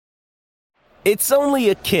It's only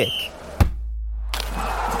a kick,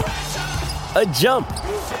 a jump,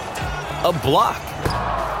 a block.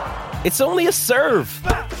 It's only a serve.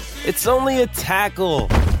 It's only a tackle,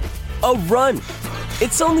 a run.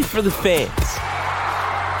 It's only for the fans.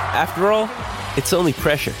 After all, it's only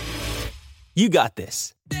pressure. You got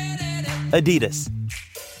this. Adidas.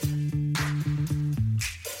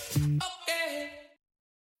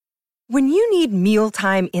 When you need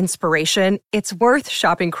mealtime inspiration, it's worth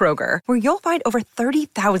shopping Kroger, where you'll find over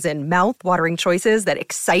 30,000 mouth-watering choices that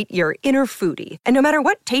excite your inner foodie. And no matter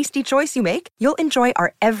what tasty choice you make, you'll enjoy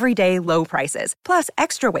our everyday low prices, plus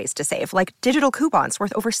extra ways to save, like digital coupons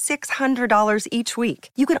worth over $600 each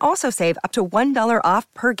week. You can also save up to $1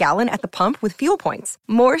 off per gallon at the pump with fuel points.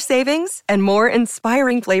 More savings and more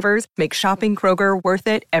inspiring flavors make shopping Kroger worth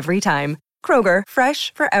it every time. Kroger,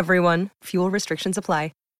 fresh for everyone. Fuel restrictions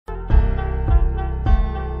apply.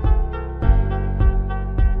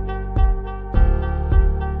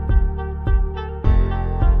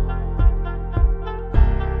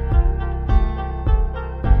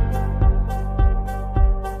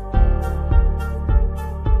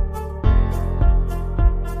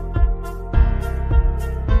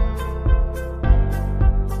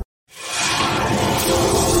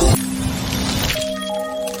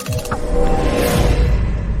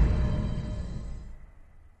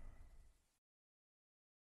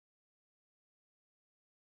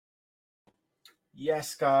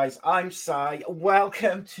 Yes, guys, I'm Sai.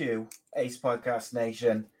 Welcome to Ace Podcast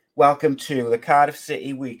Nation. Welcome to the Cardiff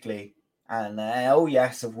City Weekly. And oh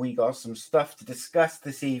yes, have we got some stuff to discuss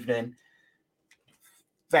this evening.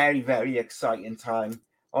 Very, very exciting time.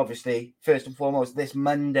 Obviously, first and foremost, this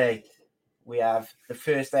Monday, we have the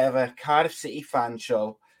first ever Cardiff City fan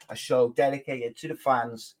show, a show dedicated to the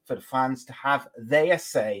fans, for the fans to have their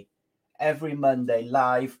say every Monday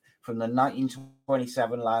live from the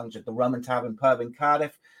 1927 lounge at the Rum and Tavern pub in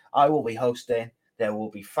Cardiff. I will be hosting. There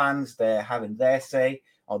will be fans there having their say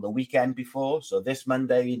on the weekend before. So this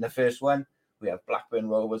Monday being the first one, we have Blackburn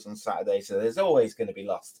Rovers on Saturday. So there's always going to be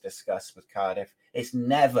lots to discuss with Cardiff. It's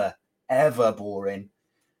never, ever boring.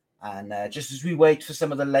 And just as we wait for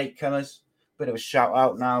some of the latecomers, bit of a shout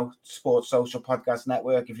out now, Sports Social Podcast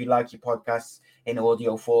Network. If you like your podcasts in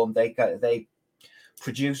audio form, they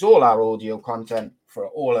produce all our audio content for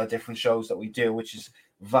all our different shows that we do, which is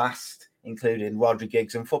vast, including Rodri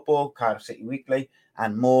Gigs and Football, Cardiff City Weekly,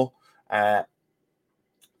 and more.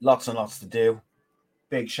 Lots and lots to do.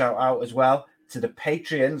 Big shout out as well to the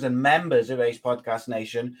Patreons and members of Ace Podcast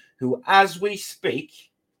Nation, who, as we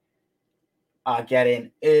speak, are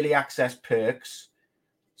getting early access perks.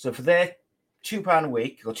 So for their £2 a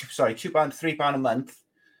week, or £3 a month,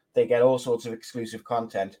 they get all sorts of exclusive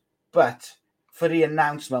content. But for the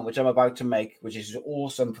announcement, which I'm about to make, which is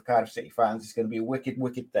awesome for Cardiff City fans, it's going to be a wicked,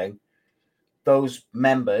 wicked thing. Those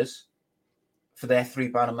members, for their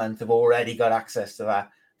 £3 a month, have already got access to that.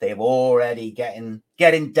 They've already getting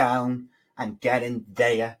down and getting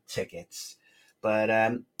their tickets. But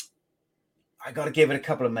I got to give it a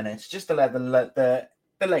couple of minutes just to let the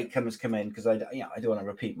latecomers come in, because I don't want to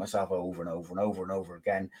repeat myself over and over and over and over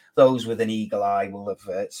again. Those with an eagle eye will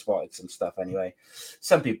have spotted some stuff anyway.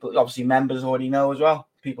 Some people, obviously members, already know as well.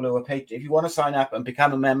 People who are paid. If you want to sign up and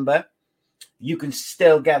become a member, you can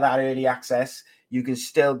still get that early access. You can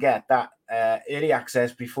still get that early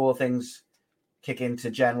access before things kick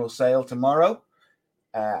into general sale tomorrow.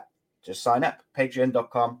 Just sign up,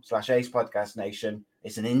 patreon.com/Ace Podcast Nation.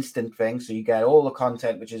 It's an instant thing, so you get all the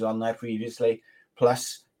content which is on there previously,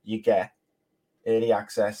 plus you get early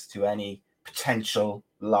access to any potential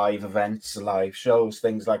live events, live shows,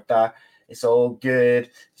 things like that. It's all good.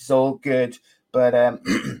 But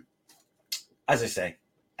as I say,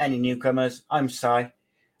 any newcomers, I'm Sai.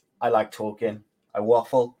 I like talking. I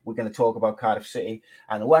waffle. We're going to talk about Cardiff City.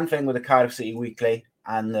 And the one thing with the Cardiff City Weekly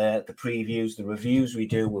and the previews, the reviews we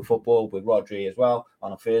do with football, with Rodri as well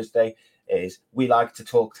on a Thursday, is we like to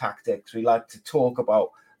talk tactics. We like to talk about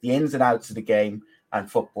the ins and outs of the game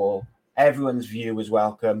and football. Everyone's view is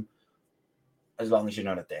welcome, as long as you're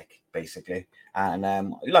not a dick, basically.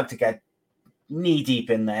 And we like to get knee-deep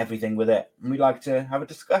in everything with it. And we like to have a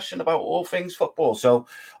discussion about all things football. So,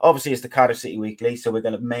 obviously, it's the Cardiff City Weekly, so we're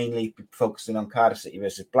going to mainly be focusing on Cardiff City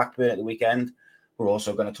versus Blackburn at the weekend. We're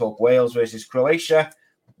also going to talk Wales versus Croatia,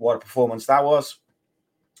 what a performance that was,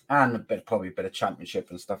 and probably a bit of championship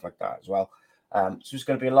and stuff like that as well. So it's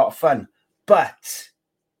going to be a lot of fun. But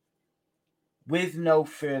with no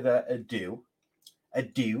further ado,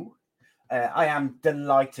 I am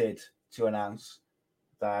delighted to announce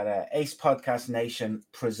that Ace Podcast Nation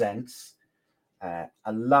presents a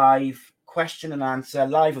live question and answer,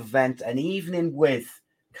 live event, an evening with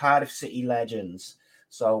Cardiff City Legends.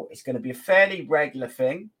 So it's going to be a fairly regular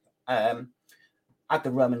thing at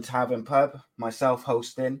the Rum and Tavern pub, myself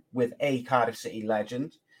hosting with a Cardiff City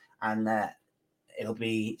legend. And it'll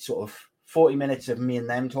be sort of 40 minutes of me and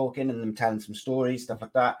them talking and them telling some stories, stuff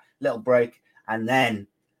like that, little break. And then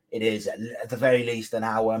it is at the very least an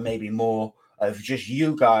hour, maybe more, of just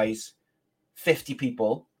you guys, 50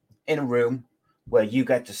 people in a room where you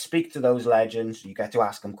get to speak to those legends, you get to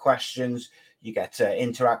ask them questions, you get to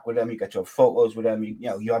interact with them, you get to have photos with them,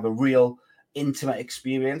 you have a real intimate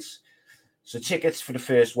experience. So tickets for the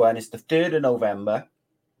first one is the 3rd of November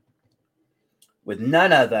with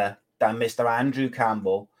none other than Mr. Andrew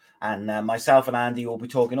Campbell. And myself and Andy will be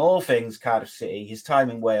talking all things Cardiff City, his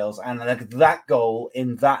time in Wales, and that goal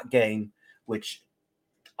in that game, which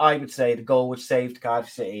I would say the goal which saved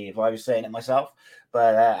Cardiff City, if I was saying it myself.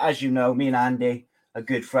 But as you know, me and Andy are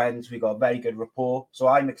good friends. We got a very good rapport. So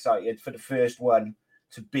I'm excited for the first one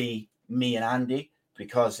to be me and Andy,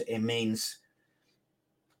 because it means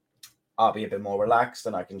I'll be a bit more relaxed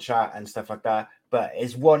and I can chat and stuff like that. But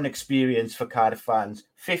it's one experience for Cardiff fans.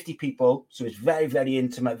 50 people, so it's very, very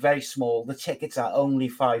intimate, very small. The tickets are only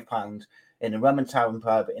 £5 in the Rum and Tavern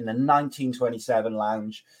pub in the 1927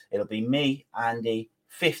 lounge. It'll be me, Andy,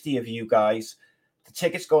 50 of you guys. The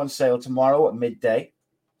tickets go on sale tomorrow at midday.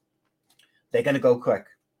 They're going to go quick.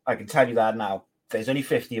 I can tell you that now. There's only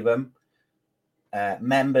 50 of them.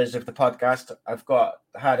 Members of the podcast, I've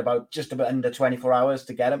had about just about under 24 hours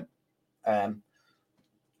to get them.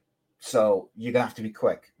 So you're going to have to be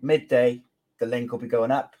quick. Midday, the link will be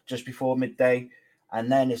going up just before midday.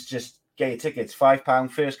 And then it's just get your tickets.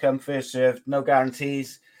 £5, first come, first served, no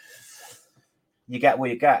guarantees. You get what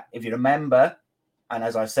you get. If you're a member, and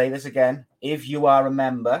as I say this again, if you are a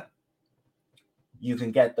member, you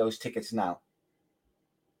can get those tickets now.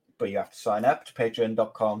 But you have to sign up to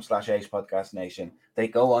patreon.com/AcePodcastNation. They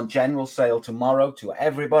go on general sale tomorrow to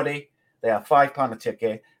everybody. They are £5 a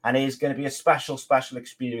ticket, and it is going to be a special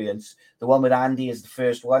experience. The one with Andy is the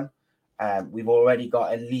first one. We've already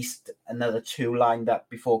got at least another 2 lined up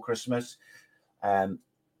before Christmas, and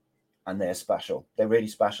they're special. They're really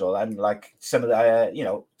special, and like some of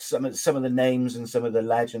the, some of the names and some of the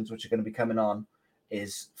legends which are going to be coming on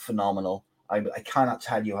is phenomenal. I cannot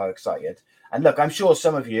tell you how excited. And look, I'm sure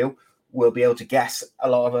some of you will be able to guess a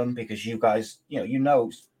lot of them because you guys,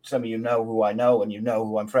 some of you know who I know, and you know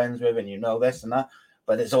who I'm friends with, and you know this and that.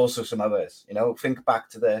 But there's also some others. Think back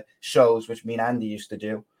to the shows which me and Andy used to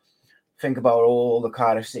do. Think about all the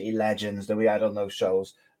Cardiff City legends that we had on those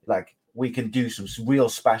shows. Like, we can do some real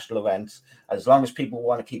special events. As long as people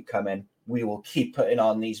want to keep coming, we will keep putting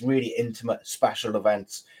on these really intimate special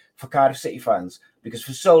events for Cardiff City fans. Because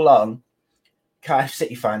for so long, Cardiff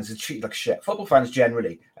City fans are treated like shit. Football fans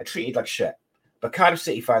generally are treated like shit. But Cardiff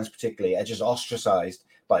City fans particularly are just ostracised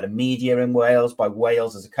by the media in Wales, by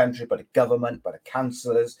Wales as a country, by the government, by the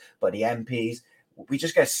councillors, by the MPs. We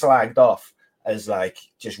just get slagged off as like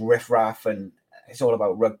just riffraff and it's all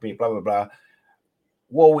about rugby, blah, blah, blah.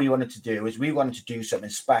 What we wanted to do is we wanted to do something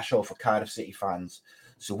special for Cardiff City fans.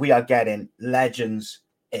 So we are getting legends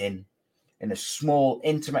in a small,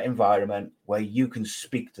 intimate environment where you can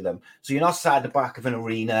speak to them. So you're not sat at the back of an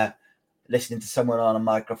arena listening to someone on a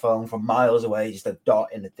microphone from miles away, just a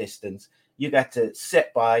dot in the distance. You get to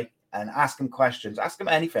sit by and ask them questions, ask them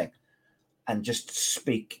anything, and just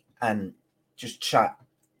speak and just chat.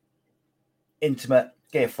 Intimate,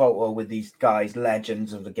 get a photo with these guys,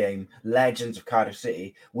 legends of the game, legends of Cardiff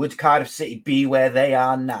City. Would Cardiff City be where they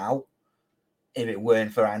are now if it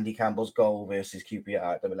weren't for Andy Campbell's goal versus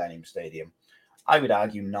QPR at the Millennium Stadium? I would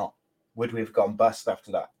argue not. Would we have gone bust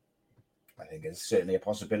after that? I think it's certainly a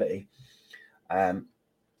possibility.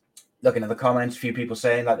 Looking at the comments, a few people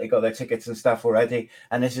saying that they got their tickets and stuff already.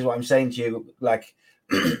 And this is what I'm saying to you. Like,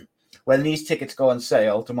 when these tickets go on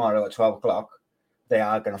sale tomorrow at 12 o'clock, they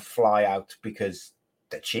are going to fly out because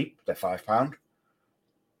they're cheap. They're £5.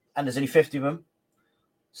 And there's only 50 of them.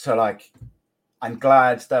 So, like, I'm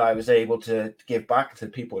glad that I was able to give back to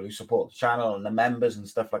the people who support the channel and the members and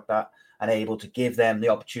stuff like that, and able to give them the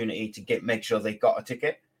opportunity to make sure they got a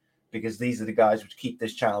ticket, because these are the guys which keep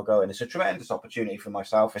this channel going. It's a tremendous opportunity for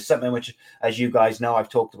myself. It's something which, as you guys know, I've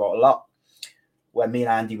talked about a lot. When me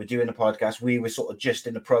and Andy were doing the podcast, we were sort of just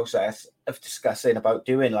in the process of discussing about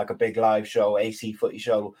doing like a big live show, AC footy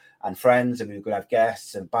show, and friends, and we were going to have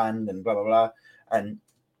guests and band and blah, blah, blah. And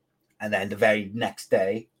then the very next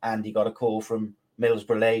day, Andy got a call from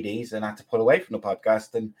Middlesbrough Ladies and had to pull away from the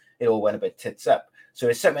podcast, and it all went a bit tits up. So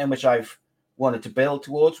it's something which I've wanted to build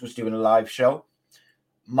towards, was doing a live show.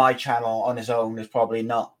 My channel on its own is probably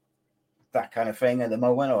not that kind of thing at the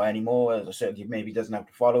moment or anymore. Certainly maybe doesn't have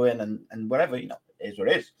the following and whatever, is what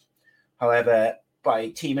it is. However, by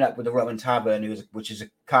teaming up with the Roman Tavern, which is a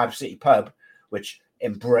Cardiff City pub, which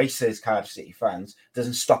embraces Cardiff City fans,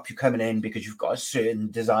 doesn't stop you coming in because you've got a certain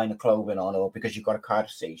designer clothing on or because you've got a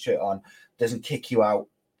Cardiff City shirt on, doesn't kick you out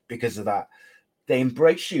because of that. They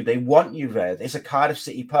embrace you. They want you there. It's a Cardiff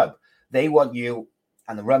City pub. They want you,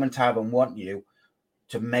 and the Roman Tavern want you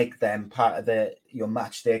to make them part of your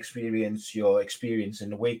match day experience, your experience in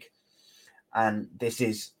the week. And this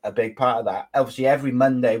is a big part of that. Obviously, every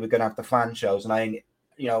Monday we're going to have the fan shows, and I think,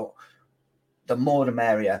 the more the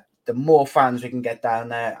merrier. The more fans we can get down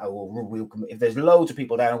there, if there's loads of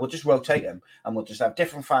people down, we'll just rotate them, and we'll just have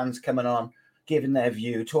different fans coming on, giving their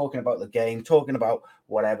view, talking about the game, talking about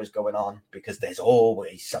whatever's going on, because there's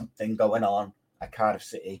always something going on at Cardiff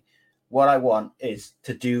City. What I want is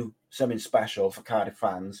to do something special for Cardiff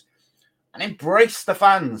fans and embrace the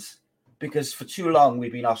fans, because for too long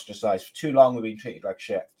we've been ostracised. For too long we've been treated like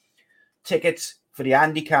shit. Tickets for the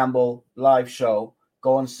Andy Campbell live show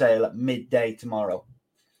go on sale at midday tomorrow.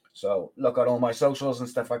 So look at all my socials and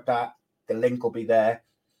stuff like that. The link will be there.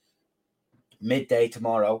 Midday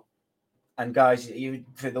tomorrow. And guys,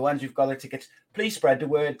 for the ones who've got the tickets, please spread the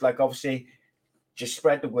word. Like, obviously, just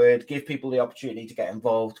spread the word. Give people the opportunity to get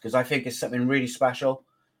involved, because I think it's something really special.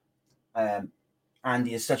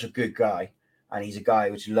 Andy is such a good guy. And he's a guy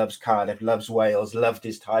which loves Cardiff, loves Wales, loved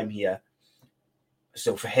his time here.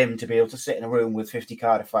 So for him to be able to sit in a room with 50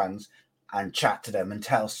 Cardiff fans and chat to them and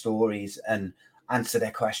tell stories and answer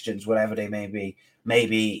their questions, whatever they may be.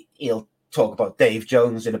 Maybe he'll talk about Dave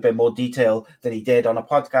Jones in a bit more detail than he did on a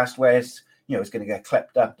podcast where it's going to get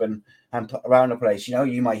clipped up and put around the place.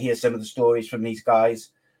 You might hear some of the stories from these guys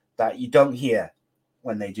that you don't hear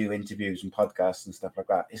when they do interviews and podcasts and stuff like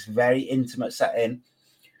that. It's a very intimate setting.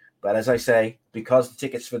 But as I say, because the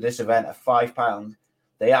tickets for this event are £5,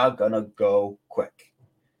 they are going to go quick.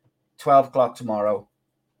 12 o'clock tomorrow.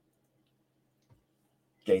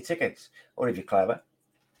 Get tickets. Or if you're clever,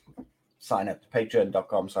 sign up to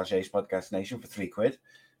patreon.com/AcePodcastNation for £3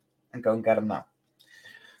 and go and get them now.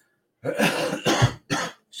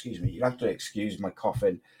 Excuse me. You have to excuse my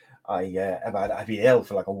coughing. I've been ill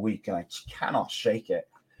for like a week and I cannot shake it.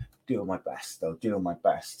 Doing my best, though. Doing my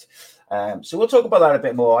best. So we'll talk about that a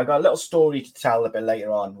bit more. I got a little story to tell a bit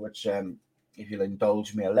later on, which, if you'll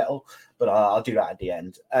indulge me a little, but I'll do that at the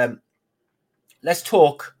end. Let's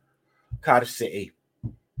talk Cardiff City.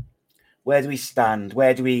 Where do we stand?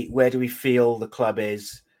 Where do we feel the club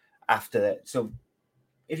is after that? So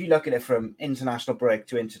if you look at it from international break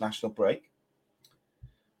to international break,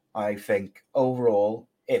 I think overall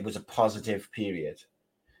it was a positive period.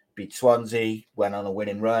 Beat Swansea, went on a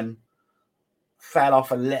winning run, fell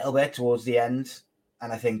off a little bit towards the end.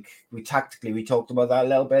 And I think we talked about that a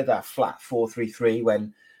little bit, that flat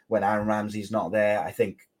 4-3-3 when Aaron Ramsey's not there, I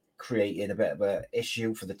think created a bit of an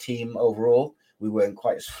issue for the team overall. We weren't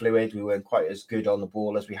quite as fluid. We weren't quite as good on the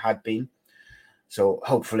ball as we had been. So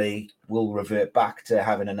hopefully we'll revert back to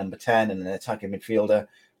having a number 10 and an attacking midfielder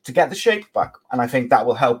to get the shape back. And I think that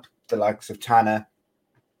will help the likes of Tanner,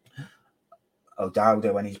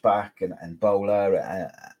 O'Dowda when he's back, and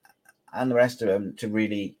Bowler and the rest of them to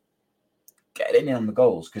really get in on the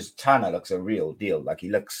goals, because Tanner looks a real deal. Like, he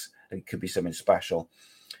looks like he could be something special.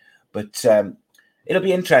 But it'll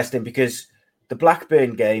be interesting because the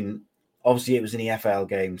Blackburn game, obviously it was an EFL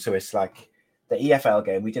game, so it's like the EFL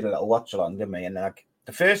game, we did a little watch along, didn't we? And like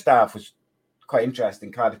the first half was quite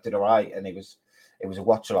interesting. Cardiff did all right, and it was a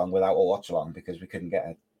watch along without a watch along because we couldn't get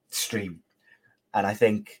a stream. And I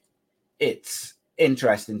think it's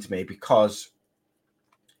interesting to me because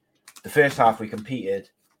the first half we competed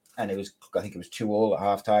and I think it was 2-2 at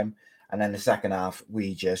halftime. And then the second half,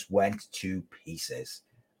 we just went to pieces.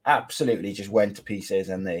 Absolutely just went to pieces,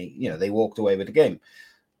 and they walked away with the game.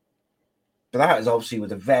 But that is obviously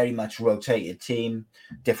with a very much rotated team,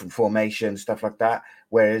 different formation, stuff like that.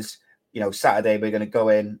 Whereas, Saturday we're going to go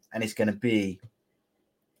in and it's going to be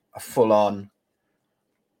a full-on,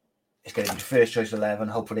 it's going to be first choice 11.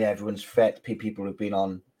 Hopefully everyone's fit. People who've been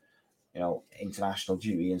on, international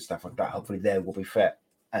duty and stuff like that, hopefully they will be fit.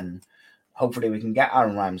 And hopefully we can get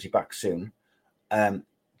Aaron Ramsey back soon. But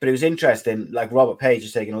it was interesting, like Robert Page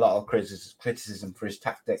is taking a lot of criticism for his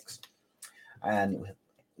tactics. And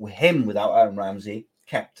with him, without Aaron Ramsey,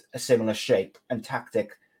 kept a similar shape and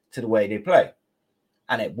tactic to the way they play.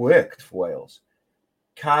 And it worked for Wales.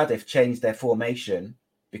 Cardiff changed their formation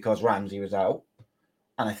because Ramsey was out.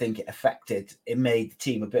 And I think it made the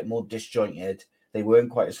team a bit more disjointed. They weren't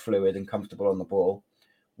quite as fluid and comfortable on the ball.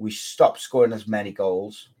 We stopped scoring as many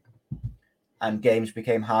goals. And games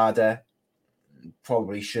became harder.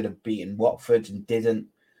 Probably should have beaten Watford and didn't.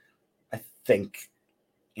 I think,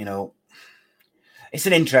 it's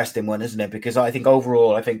an interesting one, isn't it? Because I think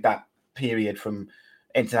overall, I think that period from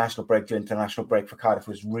international break to international break for Cardiff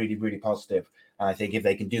was really, really positive. And I think if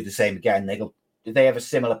they can do the same again, if they have a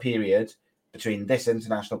similar period between this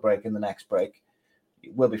international break and the next break,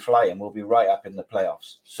 we'll be flying. We'll be right up in the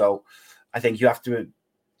playoffs. So I think you have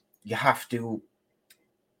to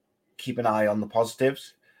keep an eye on the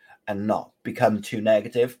positives and not become too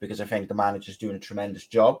negative, because I think the manager's doing a tremendous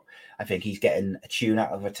job. I think he's getting a tune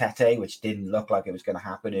out of Atete, which didn't look like it was going to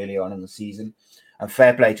happen early on in the season. And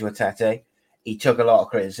fair play to Atete. He took a lot of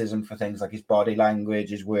criticism for things like his body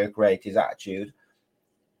language, his work rate, his attitude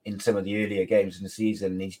in some of the earlier games in the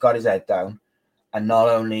season. And he's got his head down. And not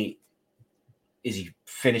only is he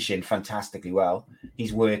finishing fantastically well,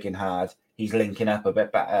 he's working hard, he's linking up a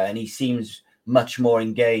bit better, and he seems much more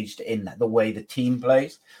engaged in the way the team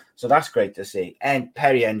plays. So that's great to see. And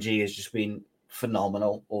Perry NG has just been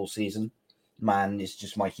phenomenal all season. Man is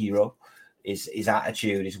just my hero. His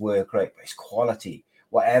attitude, his work rate, his quality,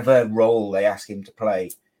 whatever role they ask him to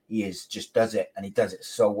play, just does it, and he does it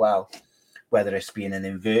so well. Whether it's being an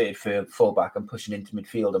inverted fullback and pushing into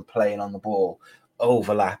midfield and playing on the ball,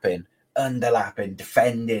 overlapping, underlapping,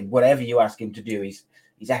 defending, whatever you ask him to do, he's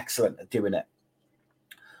excellent at doing it.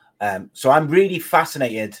 So I'm really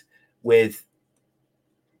fascinated with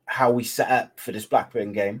how we set up for this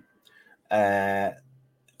Blackburn game,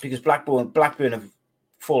 because Blackburn have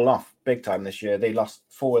fallen off big time this year. They lost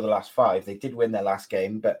 4 of the last 5. They did win their last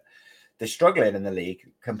game, but they're struggling in the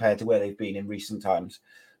league compared to where they've been in recent times.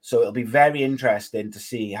 So it'll be very interesting to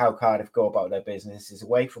see how Cardiff go about their business. It's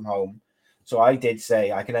away from home. So I did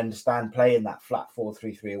say I can understand playing that flat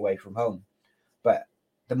 4-3-3 away from home. But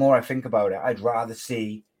the more I think about it, I'd rather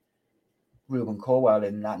see Ruben Corwell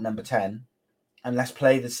in that number 10, and let's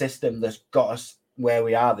play the system that's got us where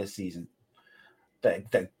we are this season,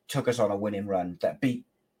 that took us on a winning run, that beat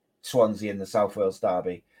Swansea in the South Wales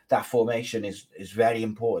derby. That formation is very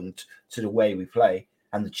important to the way we play,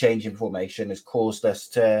 and the change in formation has caused us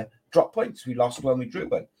to drop points. We lost when we drew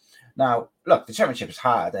one. Now, look, the championship is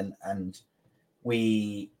hard, and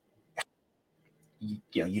you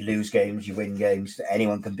lose games, you win games.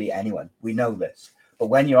 Anyone can beat anyone. We know this. But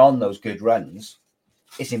when you're on those good runs,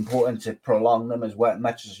 it's important to prolong them as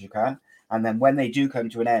much as you can. And then when they do come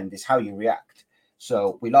to an end, it's how you react.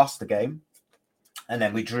 So we lost the game, and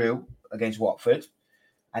then we drew against Watford.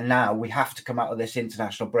 And now we have to come out of this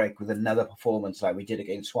international break with another performance like we did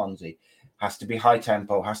against Swansea. Has to be high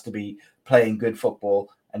tempo, has to be playing good football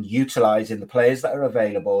and utilising the players that are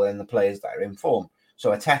available and the players that are in form.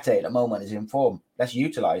 So Atete at the moment is in form. Let's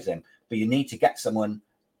utilise him. But you need to get someone,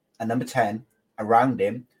 a number 10, around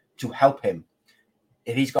him to help him.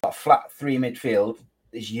 If he's got a flat 3 midfield,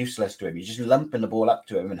 it's useless to him. You're just lumping the ball up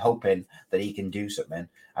to him and hoping that he can do something.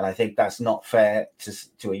 And I think that's not fair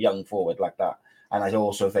to a young forward like that. And I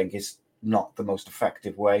also think it's not the most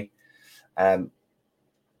effective way. So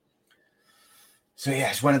yeah,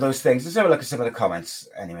 it's one of those things. Let's have a look at some of the comments.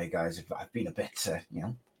 Anyway, guys, I've been a bit,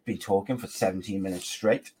 been talking for 17 minutes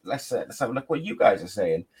straight. Let's have a look what you guys are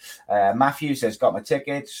saying. Matthew says, got my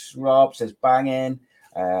tickets. Rob says, banging.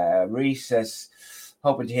 Reese says,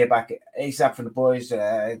 hoping to hear back ASAP from the boys.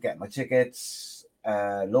 Get my tickets.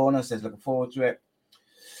 Lorna says, looking forward to it.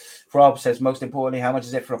 Rob says, most importantly, how much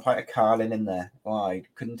is it for a pint of Carlin in there? Well, I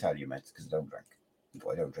couldn't tell you, mate, because I don't drink.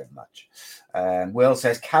 Well, I don't drink much. Will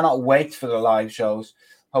says, cannot wait for the live shows.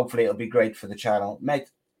 Hopefully it'll be great for the channel. Mate,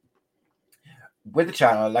 with the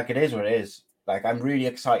channel, like, it is what it is. Like, I'm really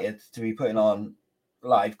excited to be putting on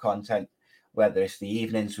live content, whether it's the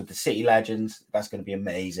evenings with the City Legends. That's going to be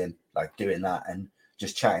amazing, like doing that and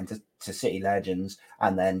just chatting to City Legends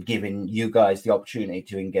and then giving you guys the opportunity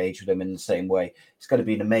to engage with them in the same way. It's going to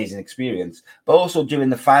be an amazing experience. But also doing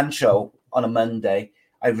the fan show on a Monday,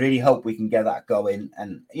 I really hope we can get that going.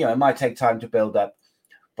 And, it might take time to build up,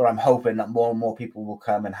 but I'm hoping that more and more people will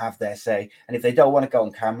come and have their say. And if they don't want to go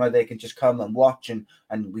on camera, they can just come and watch, and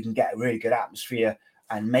we can get a really good atmosphere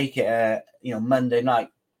and make it a, Monday night.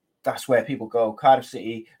 That's where people go. Cardiff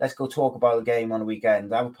City, let's go talk about the game on a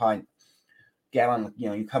weekend, have a pint, get on,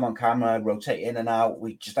 you come on camera, rotate in and out.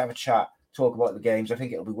 We just have a chat, talk about the games. I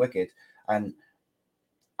think it'll be wicked. And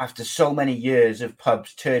after so many years of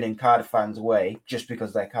pubs turning Cardiff fans away just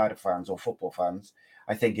because they're Cardiff fans or football fans,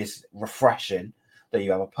 I think it's refreshing that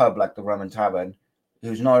you have a pub like the Rum and Tavern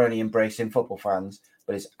who's not only embracing football fans,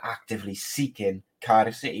 but is actively seeking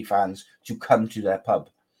Cardiff City fans to come to their pub.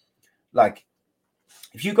 Like,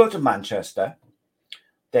 if you go to Manchester,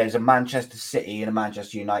 there's a Manchester City and a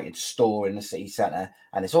Manchester United store in the city centre,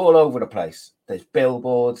 and it's all over the place. There's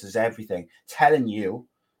billboards, there's everything telling you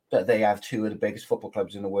that they have 2 of the biggest football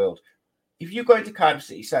clubs in the world. If you go into Cardiff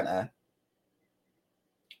City Centre,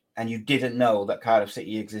 and you didn't know that Cardiff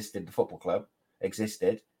City existed, the football club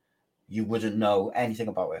existed, you wouldn't know anything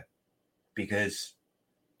about it because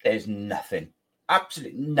there's nothing,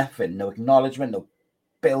 absolutely nothing, no acknowledgement, no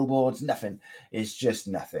billboards, nothing. It's just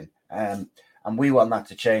nothing. And we want that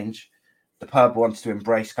to change. The pub wants to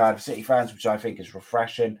embrace Cardiff City fans, which I think is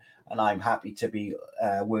refreshing. And I'm happy to be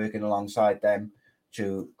working alongside them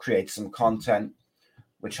to create some content,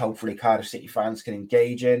 which hopefully Cardiff City fans can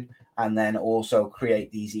engage in. And then also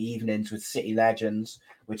create these evenings with City legends,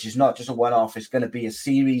 which is not just a one-off. It's going to be a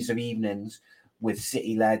series of evenings with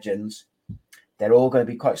City legends. They're all going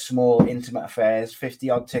to be quite small, intimate affairs,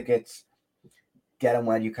 50-odd tickets. Get them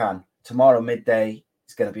when you can. Tomorrow midday,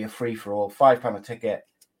 it's going to be a free-for-all, £5 a ticket.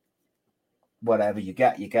 Whatever you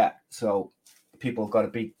get, you get. So people got to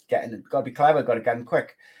be clever, got to get them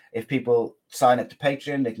quick. If people sign up to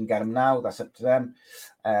Patreon, they can get them now. That's up to them.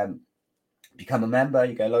 Become a member,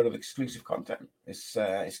 you get a load of exclusive content. It's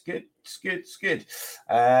good. It's good.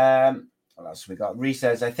 What else we got? Reece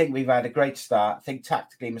says, I think we've had a great start. I think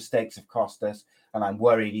tactically mistakes have cost us, and I'm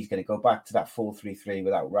worried he's going to go back to that 4-3-3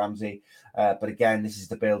 without Ramsey. But again, this is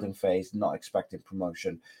the building phase, not expecting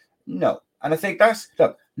promotion. No. And I think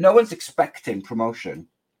look, no one's expecting promotion.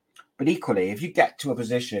 But equally, if you get to a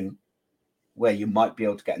position where you might be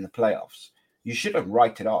able to get in the playoffs, you shouldn't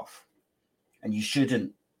write it off. And you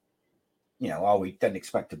shouldn't, we didn't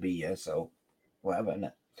expect to be here, so whatever, isn't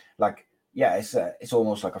it? Like, yeah, it's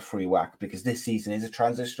almost like a free whack because this season is a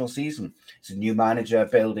transitional season. It's a new manager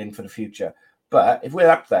building for the future. But if we're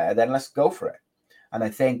up there, then let's go for it. And I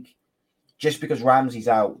think just because Ramsey's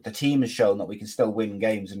out, the team has shown that we can still win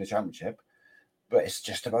games in the Championship. But it's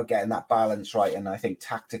just about getting that balance right. And I think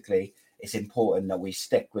tactically, it's important that we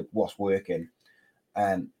stick with what's working.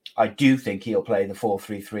 I do think he'll play the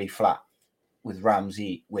 4-3-3 flat with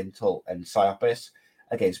Ramsey, Wintle and Siopis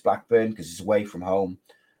against Blackburn because it's away from home.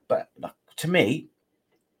 But to me,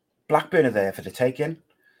 Blackburn are there for the taking.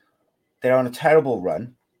 They're on a terrible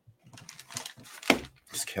run.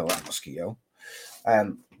 Let's kill that mosquito.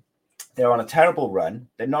 They're on a terrible run.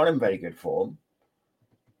 They're not in very good form.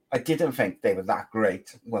 I didn't think they were that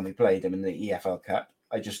great when we played them in the EFL Cup.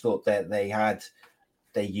 I just thought that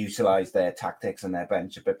they utilised their tactics and their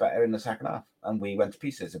bench a bit better in the second half. And we went to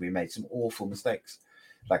pieces and we made some awful mistakes,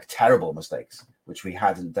 like terrible mistakes, which we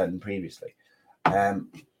hadn't done previously. And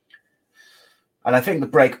I think the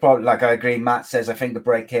break, probably, like I agree, Matt says, I think the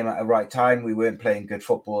break came at the right time. We weren't playing good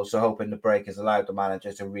football, so hoping the break has allowed the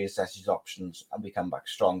manager to reassess his options and we come back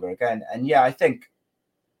stronger again. And yeah, I think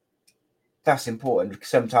that's important.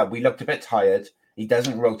 Sometimes we looked a bit tired. He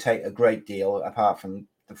doesn't rotate a great deal apart from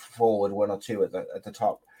the forward one or two at the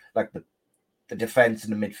top. Like the defence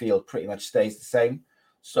and the midfield pretty much stays the same.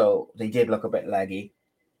 So they did look a bit leggy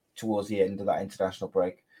towards the end of that international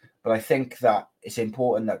break. But I think that it's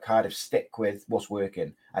important that Cardiff stick with what's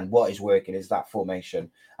working. And what is working is that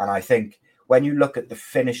formation. And I think when you look at the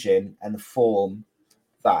finishing and the form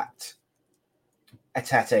that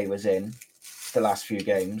Atete was in the last few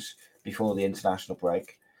games before the international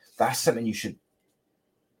break, that's something you should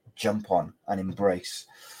jump on and embrace.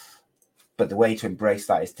 But the way to embrace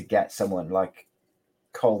that is to get someone like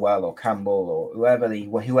Colwell or Campbell or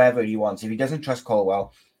whoever he wants. If he doesn't trust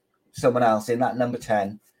Colwell, someone else in that number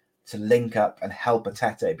 10 to link up and help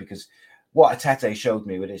Atete, because what Atete showed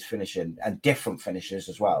me with his finishing and different finishes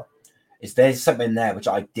as well is there's something there which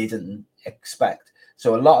I didn't expect.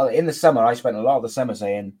 So in the summer, I spent a lot of the summer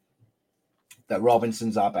saying that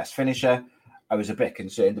Robinson's our best finisher. I was a bit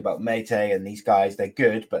concerned about Mate and these guys. They're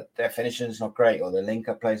good, but their finishing is not great or their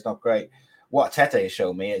link-up play is not great. What Tete has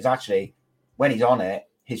shown me is actually when he's on it,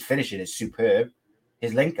 his finishing is superb.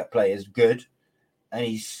 His link-up play is good, and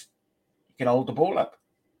he can hold the ball up.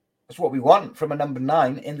 That's what we want from a number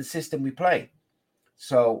 9 in the system we play.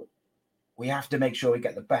 So we have to make sure we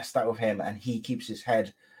get the best out of him and he keeps his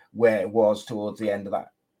head where it was towards the end of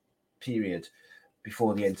that period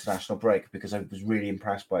before the international break, because I was really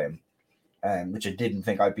impressed by him, which I didn't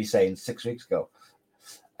think I'd be saying 6 weeks ago.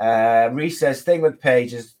 Reece says, thing with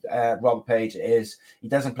Page is, Robert Page, is he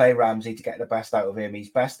doesn't play Ramsey to get the best out of him. He's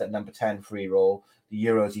best at number 10 free role. The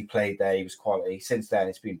Euros he played there, he was quality. Since then,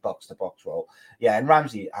 it's been box-to-box role. Yeah, and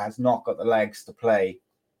Ramsey has not got the legs to play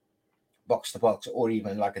box-to-box or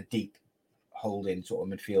even like a deep holding sort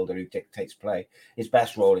of midfielder who dictates play. His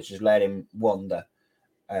best role is just let him wander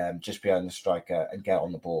just behind the striker and get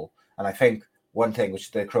on the ball. And I think one thing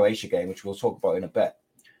which the Croatia game, which we'll talk about in a bit,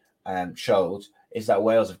 showed is that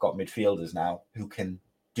Wales have got midfielders now who can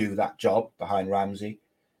do that job behind Ramsey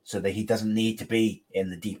so that he doesn't need to be in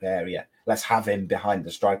the deep area. Let's have him behind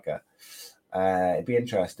the striker. It'd be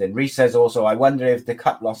interesting. Reese says also, I wonder if the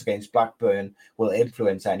cup loss against Blackburn will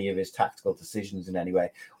influence any of his tactical decisions in any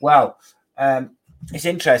way. Well, it's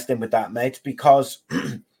interesting with that, mate, because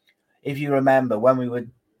if you remember when we were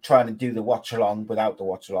trying to do the watch along without the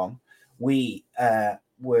watch along, we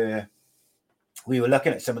were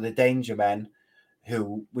looking at some of the danger men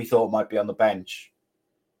who we thought might be on the bench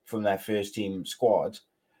from their first team squad.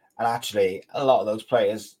 And actually, a lot of those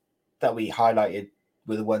players that we highlighted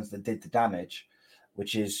were the ones that did the damage,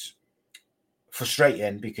 which is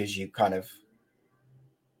frustrating because you kind of,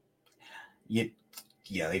 if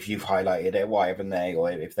you've highlighted it, why haven't they?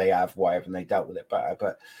 Or if they have, why haven't they dealt with it better?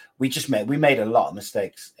 But we made a lot of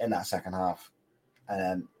mistakes in that second half,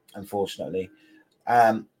 unfortunately.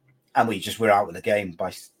 And we were out of the game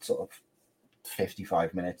by sort of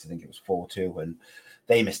 55 minutes. I think it was 4-2, and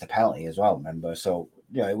they missed a penalty as well, remember? So,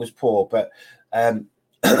 it was poor. But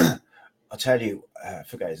I'll tell you, I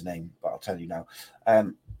forget his name, but I'll tell you now.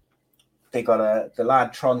 They got the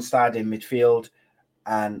lad Tronstad in midfield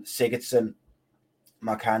and Sigurdsson,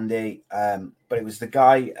 Markandi. But it was the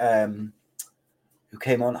guy who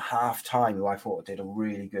came on half time who I thought did a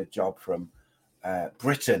really good job from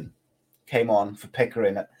Britain. Came on for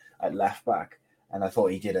Pickering at left back, and I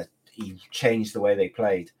thought he changed the way they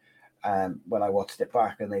played when I watched it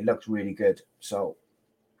back, and they looked really good. So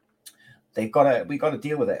we got to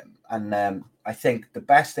deal with it. And I think the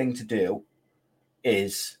best thing to do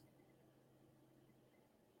is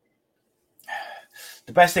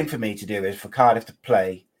for me to do is for Cardiff to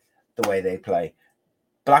play the way they play.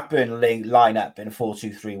 Blackburn line up in a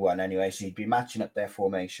 4-2-3-1 anyway, so you'd be matching up their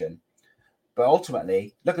formation. But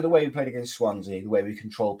ultimately, look at the way we played against Swansea, the way we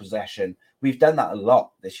control possession. We've done that a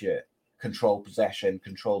lot this year. Control possession,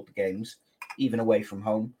 controlled the games, even away from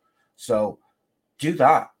home. So do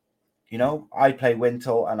that. I'd play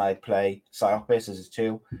Wintle and I'd play Siopis as a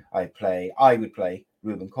 2. I would play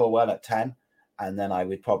Ruben Colwell at 10, and then I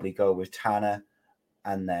would probably go with Tanner,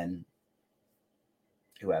 and then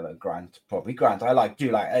whoever, probably Grant. I like,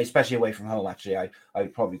 especially away from home. Actually, I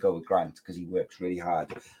would probably go with Grant because he works really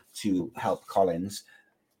hard to help Collins.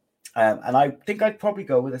 And I think I'd probably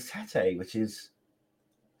go with Atete, which is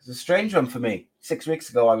a strange one for me. 6 weeks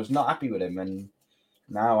ago, I was not happy with him, and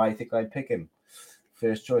now I think I'd pick him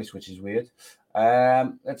first choice, which is weird.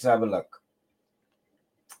 Let's have a look.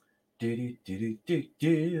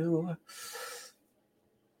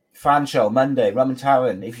 Fan show Monday, Rum and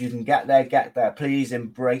Tavern. If you can get there. Please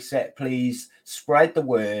embrace it. Please spread the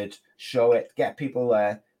word. Show it. Get people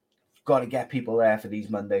there. Got to get people there for these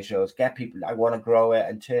Monday shows. Get people. I want to grow it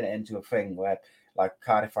and turn it into a thing where like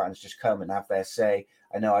Cardiff fans just come and have their say.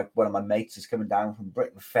 I know one of my mates is coming down from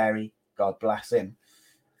Britain Ferry. God bless him.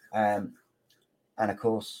 And of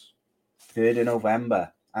course, 3rd of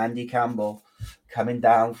November, Andy Campbell coming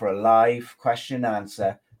down for a live question and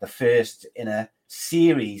answer, the first in a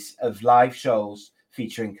series of live shows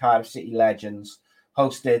featuring Cardiff City legends,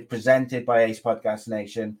 presented by Ace Podcast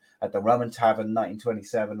Nation at the Rum and Tavern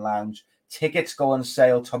 1927 Lounge. Tickets go on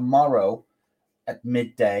sale tomorrow at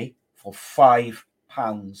midday for £5.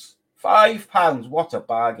 £5, what a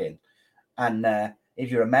bargain. And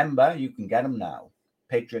if you're a member, you can get them now.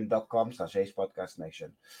 Patreon.com/Ace Podcast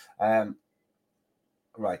Nation.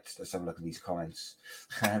 Right, let's have a look at these comments.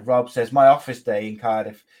 Rob says, my office day in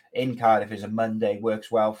Cardiff is a Monday,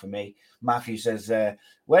 works well for me. Matthew says,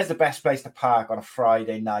 where's the best place to park on a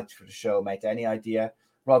Friday night for the show, mate? Any idea?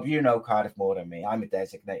 Rob, you know Cardiff more than me. I'm a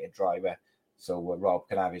designated driver, so Rob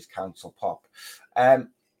can have his council pop.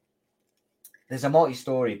 There's a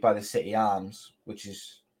multi-story by the City Arms, which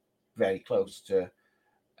is very close to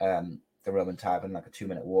the Rum and Tavern, like a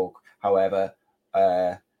 2-minute walk. However,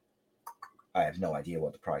 I have no idea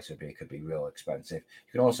what the price would be. It could be real expensive.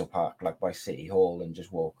 You can also park like by City Hall and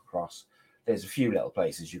just walk across. There's a few little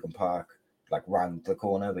places you can park like round the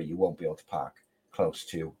corner, but you won't be able to park close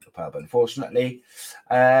to the pub, unfortunately.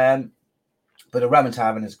 But the Rum and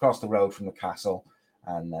Tavern is across the road from the castle,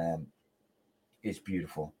 and it's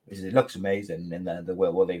beautiful. It looks amazing in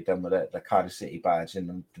what they've done with it, the Cardiff City badge and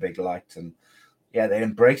the big lights, and yeah, they're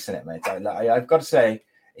embracing it, mate. I've got to say,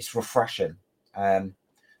 it's refreshing.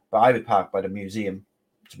 But I would park by the museum,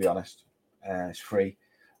 to be honest. It's free,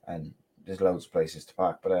 and there's loads of places to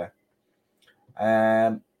park. But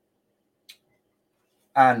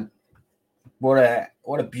and what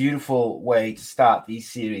a beautiful way to start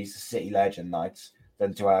these series of City Legend nights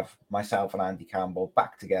than to have myself and Andy Campbell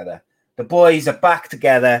back together. The boys are back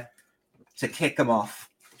together to kick them off,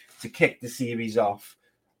 to kick the series off,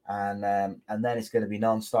 and then it's going to be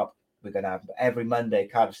non-stop. We're going to have every Monday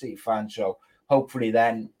Cardiff City fan show. Hopefully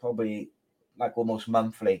then, probably like almost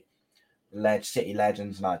monthly. City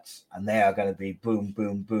Legends nights, and they are going to be boom,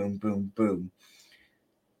 boom, boom, boom, boom.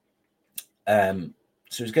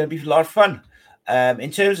 So it's going to be a lot of fun.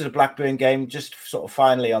 In terms of the Blackburn game, just sort of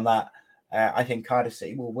finally on that, I think Cardiff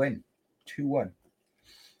City will win 2-1.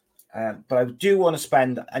 But I do want to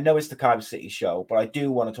spend, I know it's the Cardiff City show, but I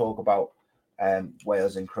do want to talk about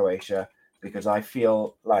Wales and Croatia, because I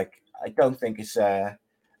feel like I don't think it's an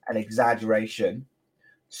exaggeration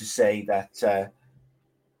to say that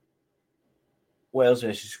Wales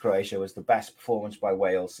versus Croatia was the best performance by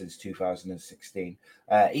Wales since 2016.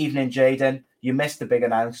 Evening, Jaden. You missed the big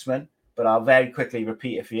announcement, but I'll very quickly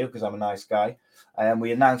repeat it for you because I'm a nice guy.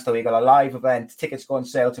 We announced that we got a live event. Tickets go on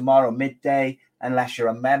sale tomorrow midday. Unless you're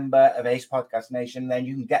a member of Ace Podcast Nation, then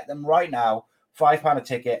you can get them right now. £5 a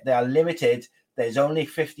ticket. They are limited. There's only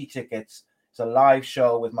 50 tickets. It's a live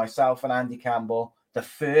show with myself and Andy Campbell, the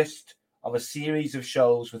first of a series of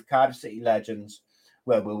shows with Cardiff City Legends,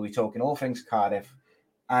 where we'll be talking all things Cardiff,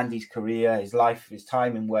 Andy's career, his life, his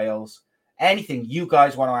time in Wales, anything you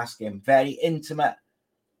guys want to ask him. Very intimate,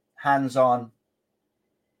 hands-on.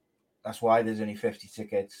 That's why there's only 50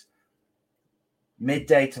 tickets.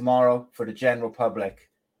 Midday tomorrow for the general public.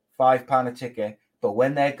 £5 a ticket. But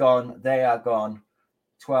when they're gone, they are gone.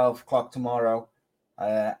 12 o'clock tomorrow.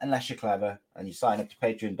 Unless you're clever and you sign up to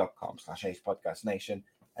patreon.com/AcePodcastNation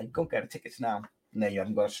and go get the tickets now. And then you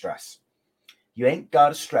haven't got to stress. You ain't got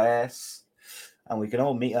to stress. And we can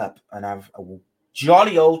all meet up and have a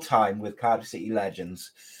jolly old time with Cardiff City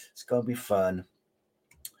Legends. It's going to be fun.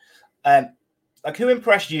 Like, who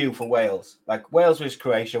impressed you for Wales? Like, Wales versus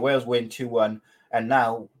Croatia. Wales win 2-1. And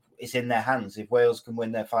now it's in their hands. If Wales can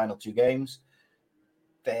win their final 2 games,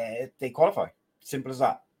 they qualify. Simple as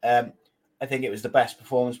that. I think it was the best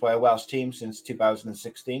performance by a Welsh team since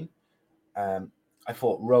 2016. I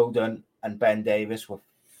thought Roden and Ben Davies were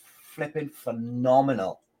flipping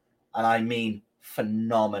phenomenal. And I mean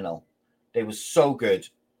phenomenal. They were so good.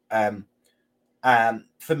 For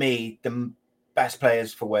me, the best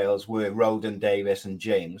players for Wales were Roden, Davies and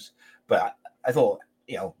James. But I thought,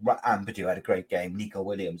 Ampadu had a great game. Nico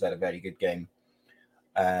Williams had a very good game.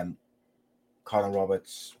 Connor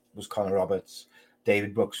Roberts was Connor Roberts.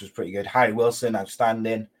 David Brooks was pretty good. Harry Wilson,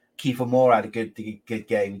 outstanding. Kiefer Moore had a good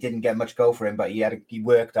game. He didn't get much go for him, but he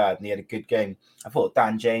worked hard and he had a good game. I thought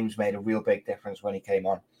Dan James made a real big difference when he came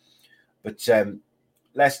on. But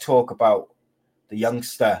let's talk about the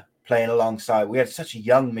youngster playing alongside. We had such a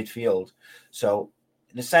young midfield. So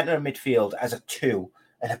in the centre of midfield, as a 2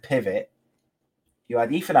 and a pivot, you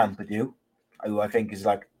had Ethan Ampadu, who I think is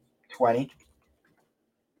like 20.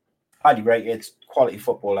 Highly rated, quality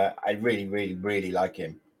footballer. I really, really, really like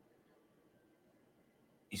him.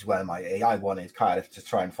 He's well my age. I wanted Cardiff to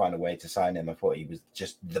try and find a way to sign him. I thought he was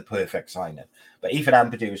just the perfect signing. But Ethan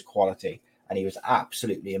Ampadu is quality, and he was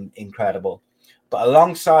absolutely incredible. But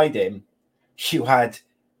alongside him, you had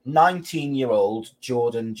 19-year-old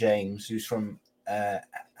Jordan James, who's from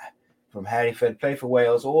Hereford, played for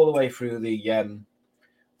Wales all the way through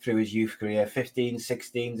through his youth career, 15s,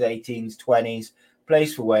 16s, 18s, 20s,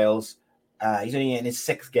 plays for Wales. He's only in his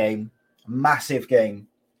 6th game, massive game,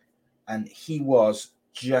 and he was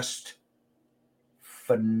just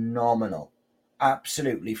phenomenal,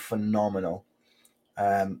 absolutely phenomenal.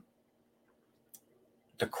 The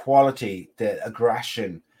quality, the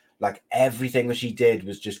aggression, like everything which he did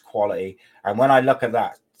was just quality. And when I look at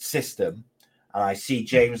that system and I see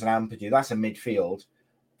James and Ampadu, that's a midfield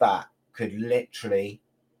that could literally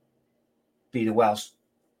be the Welsh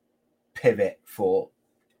pivot for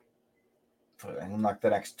like the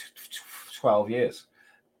next 12 years,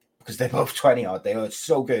 because they're both 20 odd. They were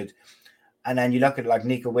so good. And then you look at like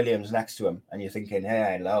Nico Williams next to him and you're thinking,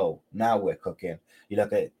 hey, hello, now we're cooking. You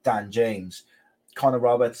look at Dan James. Connor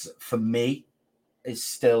Roberts, for me, is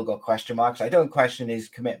still got question marks. I don't question his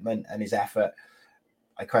commitment and his effort.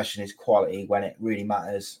 I question his quality when it really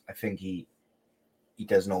matters. I think he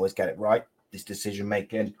doesn't always get it right, this decision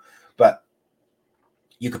making. But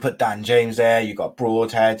you could put Dan James there. You got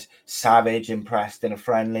Broadhead, Savage impressed in a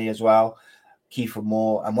friendly as well. Kiefer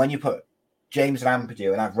Moore. And when you put James and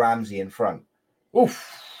Ampadu and have Ramsey in front,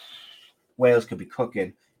 Wales could be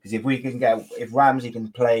cooking. Because if Ramsey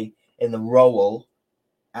can play in the role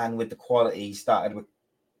and with the quality he started with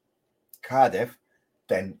Cardiff,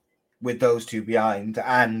 then with those two behind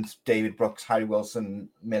and David Brooks, Harry Wilson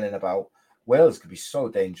milling about, Wales could be so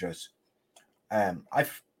dangerous. I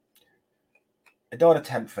don't want to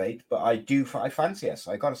tempt fate, but I fancy us.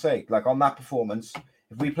 I got to say, like on that performance,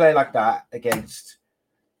 if we play like that against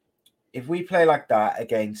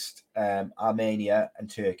Armenia and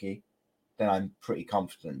Turkey, then I'm pretty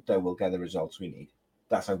confident that we'll get the results we need.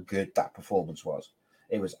 That's how good that performance was.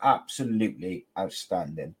 It was absolutely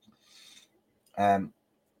outstanding.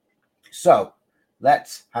 So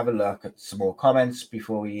let's have a look at some more comments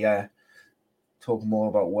before we talk more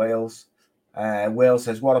about Wales. Wales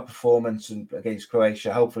says, what a performance against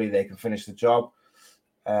Croatia. Hopefully they can finish the job.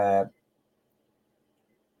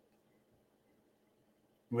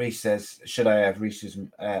 Reese says, should I have Reese's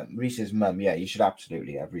mum? Yeah, you should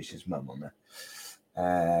absolutely have Reese's mum on there.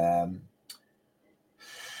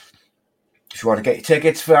 If you want to get your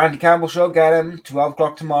tickets for Andy Campbell show, get them 12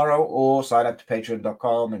 o'clock tomorrow, or sign up to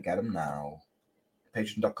patreon.com and get them now.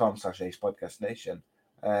 Patreon.com/AcePodcastNation.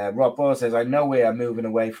 Rob Boyle says, I know we are moving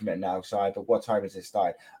away from it now, Si, but what time is it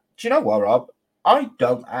start? Do you know what, Rob? I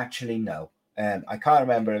don't actually know. I can't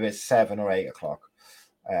remember if it's 7 or 8 o'clock.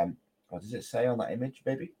 What does it say on that image,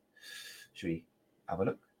 baby? Should we have a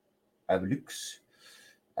look? Have a looks.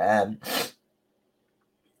 I'm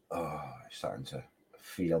starting to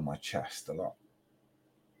feel my chest a lot.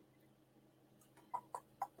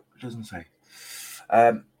 It doesn't say.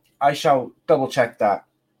 I shall double check that.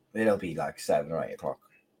 It'll be like 7 or 8 o'clock,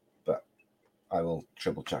 but I will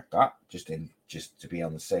triple check that just to be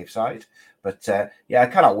on the safe side. But yeah, I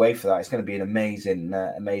cannot wait for that. It's going to be an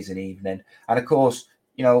amazing evening. And of course,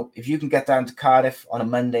 you know, if you can get down to Cardiff on a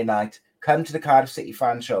Monday night, come to the Cardiff City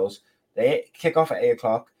fan shows. They kick off at 8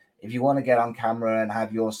 o'clock. If you want to get on camera and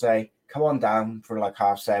have your say, come on down for like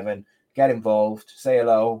 7:30, get involved, say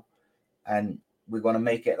hello, and we're going to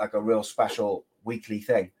make it like a real special weekly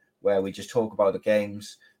thing where we just talk about the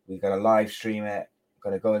games. We're going to live stream it.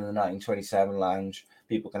 We're going to go in the 1927 lounge.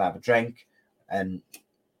 People can have a drink and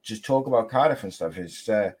just talk about Cardiff and stuff. It's,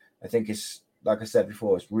 I think it's, like I said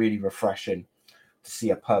before, it's really refreshing to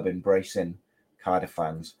see a pub embracing Cardiff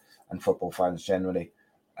fans and football fans generally.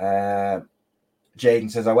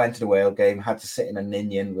 Jaden says, I went to the Wales game, had to sit in a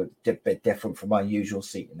Ninian, with a bit different from my usual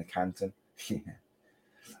seat in the canton.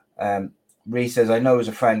 Reece says, I know it was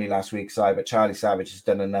a friendly last week, Si, but Charlie Savage has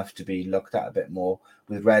done enough to be looked at a bit more.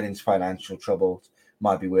 With Reading's financial troubles,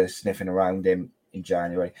 might be worth sniffing around him in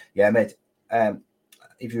January. Yeah, mate,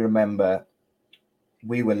 if you remember,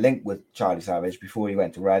 we were linked with Charlie Savage before he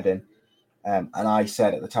went to Reading. And I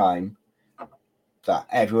said at the time that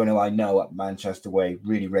everyone who I know at Manchester Way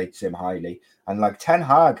really rates him highly. And like Ten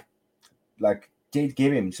Hag, did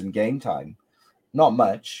give him some game time. Not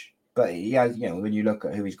much, but he has, you know, when you look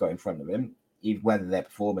at who he's got in front of him, even whether they're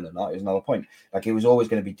performing or not is another point. Like, it was always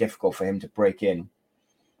going to be difficult for him to break in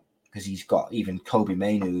because he's got even Kobe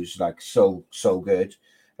Mainu, who's like so good.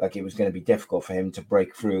 Like, it was going to be difficult for him to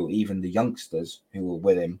break through even the youngsters who were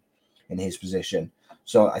with him in his position.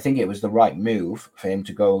 So I think it was the right move for him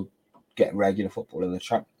to go get regular football in the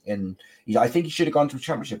champ. I think he should have gone to a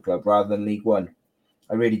championship club rather than League One.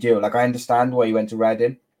 I really do. Like, I understand why he went to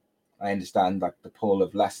Reading. I understand like the pull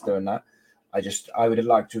of Leicester and that. I would have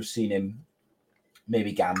liked to have seen him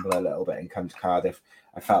maybe gamble a little bit and come to Cardiff.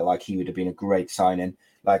 I felt like he would have been a great signing.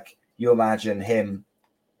 Like, you imagine him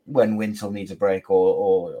when Wintle needs a break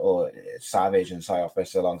or Savage and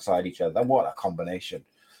Siofis alongside each other. What a combination.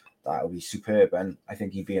 That would be superb. And I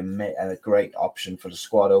think he'd be a great option for the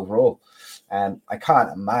squad overall. I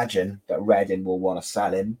can't imagine that Reading will want to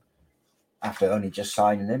sell him after only just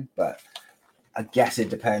signing him, but I guess it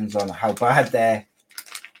depends on how bad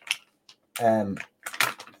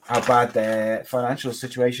their financial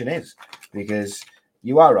situation is, because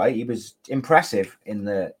you are right, he was impressive in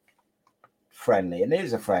the friendly, and it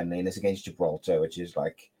is a friendly, and it's against Gibraltar, which is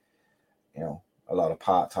like, you know, a lot of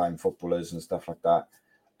part-time footballers and stuff like that.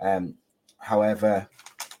 However,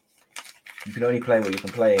 you can only play what you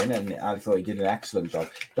can play in, and I thought he did an excellent job.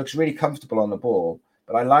 Looks really comfortable on the ball,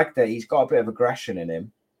 but I like that he's got a bit of aggression in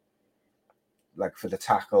him, like for the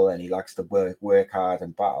tackle, and he likes to work hard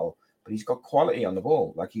and battle, but he's got quality on the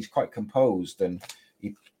ball. Like, he's quite composed and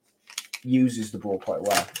he uses the ball quite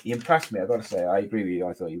well. He impressed me, I got to say. I agree with you.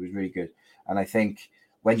 I thought he was really good. And I think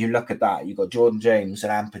when you look at that, you've got Jordan James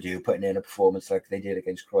and Ampadu putting in a performance like they did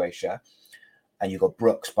against Croatia. And you've got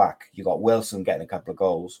Brooks back. You've got Wilson getting a couple of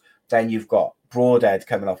goals. Then you've got Broadhead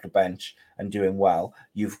coming off the bench and doing well.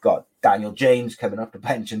 You've got Daniel James coming off the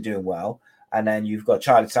bench and doing well. And then you've got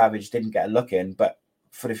Charlie Savage, didn't get a look in, but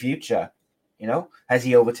for the future, you know, has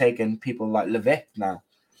he overtaken people like Levitt now?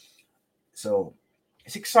 So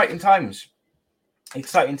it's exciting times.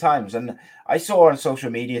 And I saw on social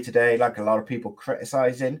media today, like, a lot of people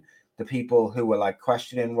criticizing the people who were like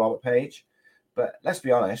questioning Robert Page. But let's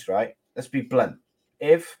be honest, right? Let's be blunt.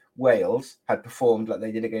 If Wales had performed like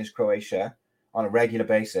they did against Croatia on a regular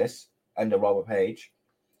basis under Robert Page,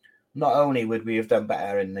 not only would we have done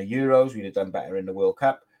better in the Euros, we'd have done better in the World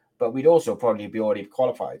Cup, but we'd also probably be already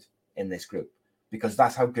qualified in this group, because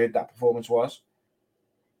that's how good that performance was.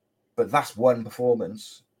 But that's one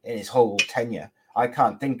performance in his whole tenure. I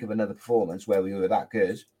can't think of another performance where we were that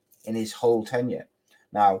good in his whole tenure.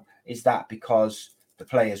 Now, is that because the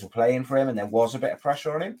players were playing for him and there was a bit of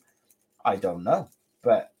pressure on him? I don't know.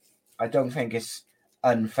 But I don't think it's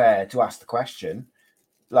unfair to ask the question.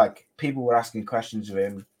 Like, people were asking questions of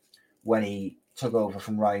him when he took over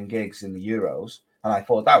from Ryan Giggs in the Euros, and I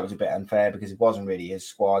thought that was a bit unfair because it wasn't really his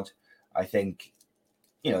squad. I think,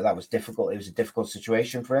 that was difficult. It was a difficult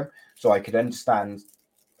situation for him. So I could understand,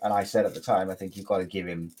 and I said at the time, I think you've got to give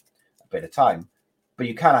him a bit of time. But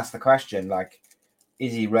you can ask the question, like,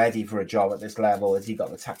 is he ready for a job at this level? Has he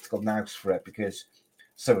got the tactical nous for it? Because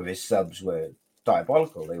some of his subs were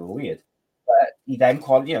diabolical. They were weird. But he then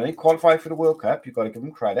he qualified for the World Cup. You've got to give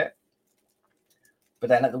him credit. But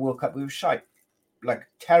then at the World Cup, we were shite. Like,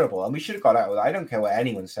 terrible. And we should have got out with it. I don't care what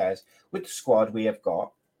anyone says. With the squad we have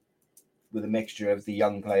got, with a mixture of the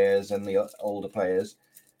young players and the older players,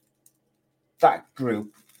 that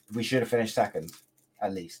group, we should have finished second,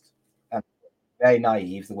 at least. And very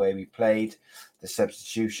naive, the way we played, the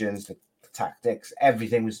substitutions, the tactics,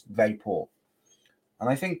 everything was very poor. And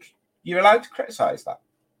I think you're allowed to criticise that.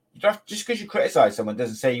 Just because you criticise someone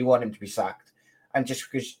doesn't say you want him to be sacked. And just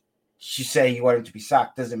because you say you want him to be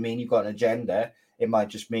sacked doesn't mean you've got an agenda. It might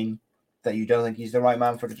just mean that you don't think he's the right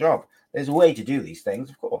man for the job. There's a way to do these things,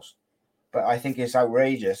 of course. But I think it's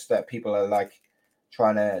outrageous that people are like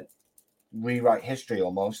trying to rewrite history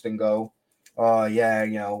almost and go, oh, yeah,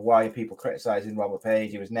 why are people criticizing Robert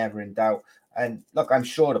Page? He was never in doubt. And look, I'm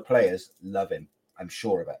sure the players love him. I'm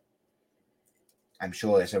sure of it. I'm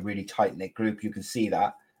sure it's a really tight-knit group. You can see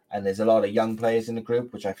that. And there's a lot of young players in the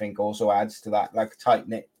group, which I think also adds to that like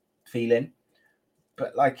tight-knit feeling.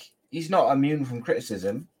 But like, he's not immune from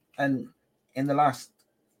criticism. And in the last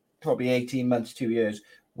probably 18 months, 2 years,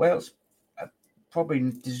 Wales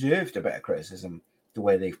probably deserved a bit of criticism the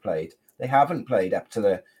way they've played. They haven't played up to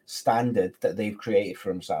the standard that they've created for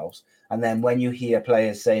themselves. And then when you hear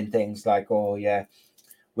players saying things like, oh, yeah,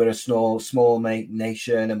 we're a small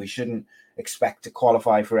nation and we shouldn't expect to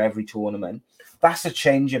qualify for every tournament, that's a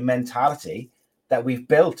change in mentality that we've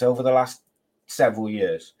built over the last several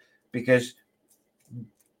years. Because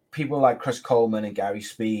people like Chris Coleman and Gary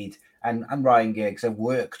Speed and Ryan Giggs have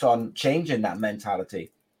worked on changing that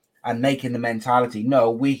mentality and making the mentality,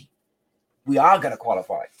 no, we are going to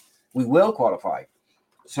qualify. We will qualify.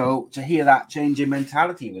 So to hear that change in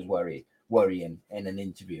mentality was worrying in an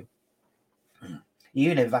interview.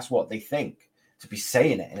 Even if that's what they think, to be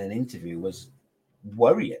saying it in an interview was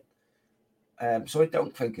worrying. So I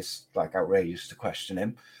don't think it's like outrageous to question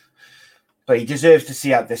him. But he deserves to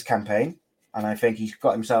see out this campaign. And I think he's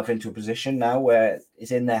got himself into a position now where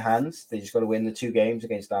it's in their hands. They just got to win the 2 games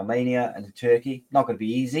against Armenia and Turkey. Not going to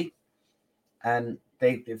be easy. And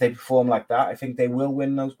if they perform like that, I think they will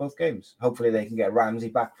win those both games. Hopefully they can get Ramsey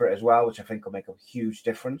back for it as well, which I think will make a huge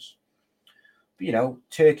difference. But,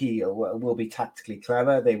 Turkey will be tactically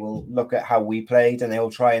clever. They will look at how we played and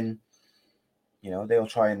they'll try and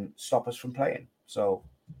stop us from playing. So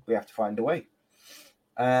we have to find a way.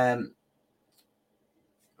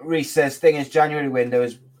 Reese says, thing is, January window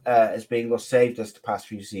has been what saved us the past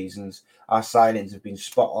few seasons. Our signings have been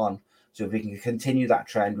spot on. So if we can continue that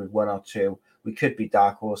trend with 1 or 2, we could be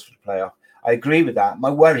dark horse for the playoff. I agree with that. My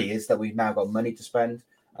worry is that we've now got money to spend.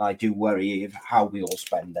 And I do worry of how we all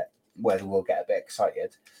spend it, whether we'll get a bit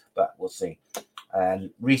excited, but we'll see.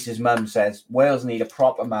 Reese's mum says, Wales need a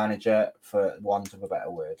proper manager, for want of a better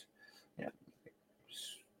word. Yeah,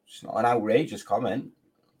 it's not an outrageous comment,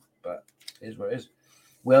 but it is what it is.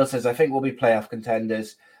 Will says, I think we'll be playoff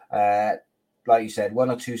contenders. Like you said,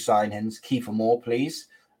 1 or 2 signings. Kiefer Moore, please.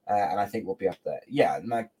 And I think we'll be up there. Yeah,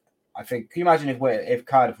 and I think, can you imagine if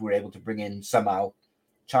Cardiff were able to bring in somehow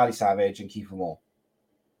Charlie Savage and Kiefer Moore?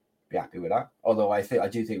 Be happy with that. Although I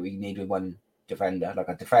do think we need one defender, like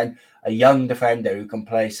a young defender who can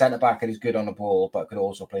play centre back and is good on the ball, but could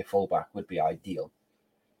also play full back would be ideal.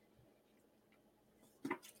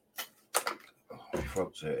 Oh, my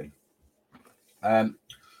throat's hurting.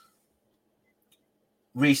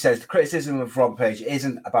 Reece says, the criticism of Rob Page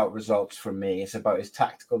isn't about results from me. It's about his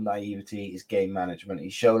tactical naivety, his game management.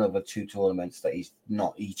 He's shown over 2 tournaments that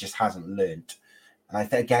he just hasn't learnt. And I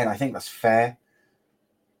think that's fair.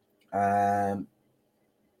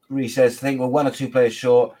 Reece says, I think we're 1 or 2 players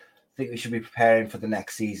short. I think we should be preparing for the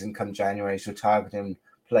next season come January. So targeting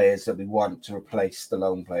players that we want to replace the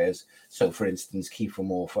loan players. So for instance, Kiefer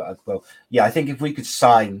Moore I think if we could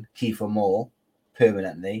sign Kiefer Moore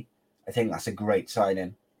permanently, I think that's a great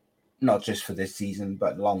signing, not just for this season,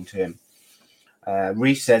 but long term.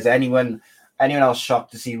 Reece says, anyone else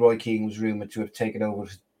shocked to see Roy Keane was rumoured to have taken over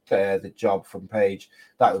the job from Page,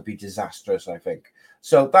 that would be disastrous, I think.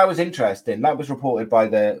 So that was interesting. That was reported by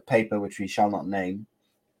the paper, which we shall not name.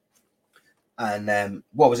 And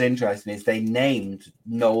what was interesting is they named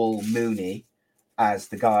Noel Mooney as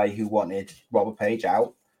the guy who wanted Robert Page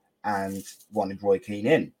out and wanted Roy Keane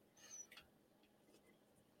in.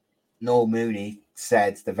 Noel Mooney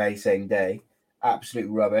said the very same day,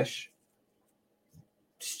 absolute rubbish.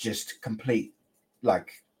 It's just complete,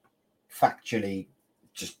 like, factually,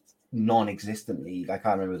 just non-existently. I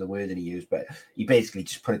can't remember the word that he used, but he basically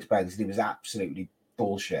just put it to bed because it was absolutely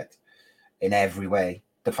bullshit in every way.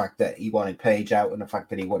 The fact that he wanted Page out and the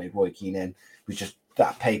fact that he wanted Roy Keane in was just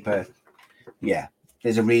that paper. Yeah,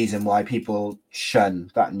 there's a reason why people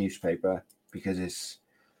shun that newspaper, because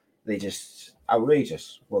they just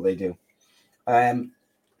outrageous what they do.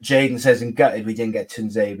 Jaden says, "In gutted we didn't get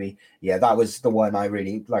Tunzabi." Yeah, that was the one I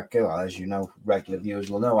really like. Well, as you know, regular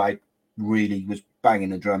viewers will know, I really was banging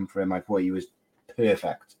the drum for him. I thought he was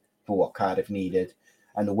perfect for what Cardiff needed,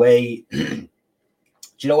 and the way.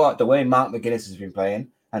 Do you know what? The way Mark McGuinness has been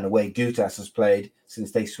playing and the way Gutas has played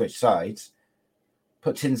since they switched sides,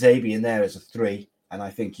 put Tunzabi in there as a 3, and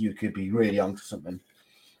I think you could be really onto something.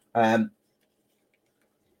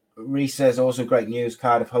 Reese says, also great news,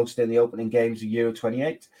 Cardiff hosting the opening games of Euro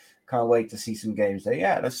 28. Can't wait to see some games there.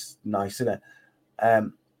 Yeah, that's nice, isn't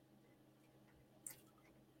it?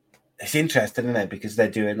 It's interesting, isn't it? Because they're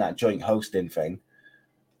doing that joint hosting thing.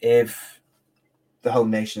 If the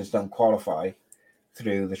home nations don't qualify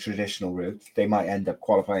through the traditional route, they might end up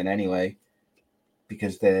qualifying anyway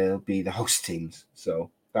because they'll be the host teams. So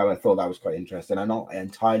I thought that was quite interesting. I'm not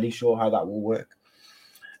entirely sure how that will work,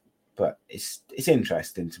 but it's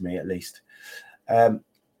interesting to me at least.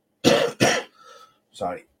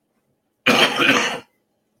 Sorry.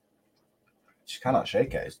 Just cannot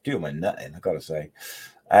shake it. It's doing my nutting, I've got to say.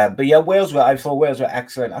 But yeah, I thought Wales were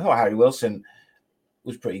excellent. I thought Harry Wilson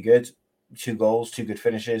was pretty good. 2 goals, 2 good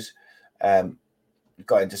finishes.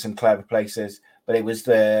 Got into some clever places, but it was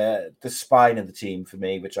the spine of the team for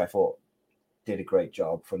me, which I thought did a great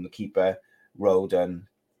job, from the keeper, Roden,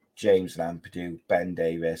 James Lampadu, Ben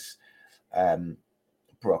Davis,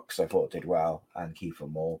 Brooks, I thought did well, and Kiefer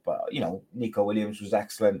Moore. But, Nico Williams was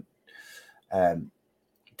excellent.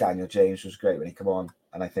 Daniel James was great when he came on,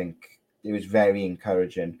 and I think it was very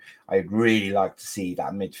encouraging. I'd really like to see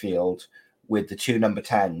that midfield with the 2 number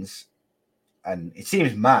 10s, and it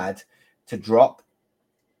seems mad to drop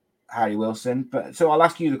Harry Wilson, but so I'll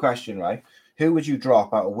ask you the question, right? Who would you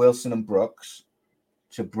drop out of Wilson and Brooks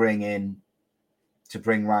to bring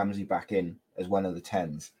Ramsey back in as one of the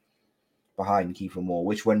 10s behind Kiefer Moore?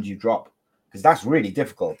 Which one do you drop? Because that's really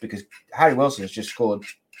difficult, because Harry Wilson has just scored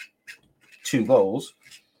 2 goals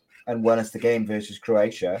and won us the game versus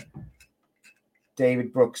Croatia.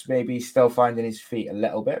 David Brooks maybe still finding his feet a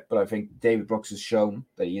little bit, but I think David Brooks has shown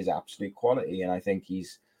that he is absolute quality, and I think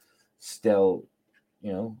he's still,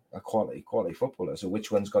 a quality footballer. So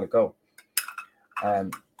which one's got to go? I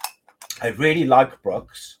really like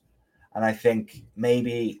Brooks, and I think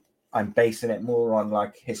maybe I'm basing it more on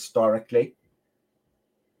like historically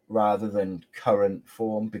rather than current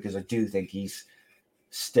form, because I do think he's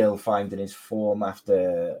still finding his form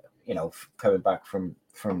after, coming back from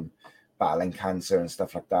battling cancer and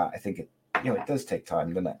stuff like that. I think it does take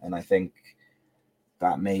time, doesn't it? And I think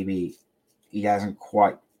that maybe he hasn't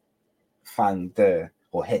quite found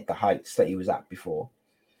or hit the heights that he was at before.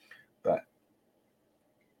 But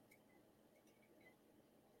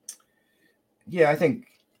yeah, I think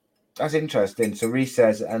that's interesting. So Reece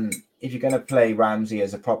says, and if you're going to play Ramsey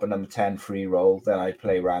as a proper number 10 free role, then I'd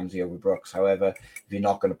play Ramsey over Brooks. However, if you're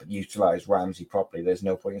not going to utilize Ramsey properly, there's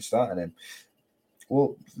no point in starting him.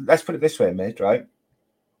 Well, let's put it this way, mate, right?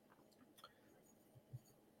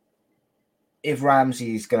 If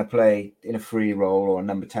Ramsey is going to play in a free role or a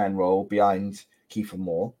number 10 role behind Kiefer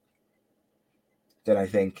Moore, then I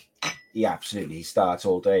think he absolutely starts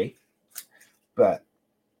all day. But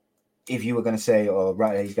if you were going to say,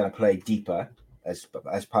 right, he's going to play deeper as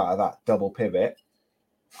part of that double pivot,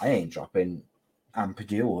 I ain't dropping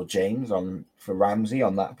Ampadu or James on for Ramsey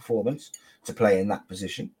on that performance to play in that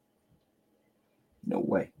position. No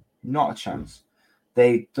way. Not a chance.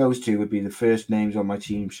 Those 2 would be the first names on my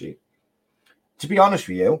team sheet. To be honest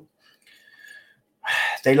with you,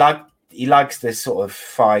 he likes this sort of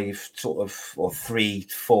 5 or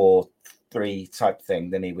 3-4-3 type thing,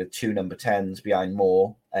 then he with 2 number 10s behind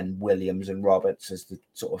Moore and Williams and Roberts as the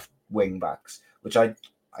sort of wing backs, which I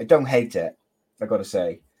don't hate it. I got to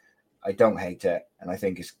say, I don't hate it, and I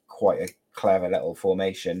think it's quite a clever little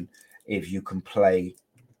formation if you can play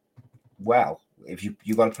well. If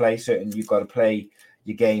you've got to play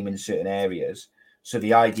your game in certain areas. So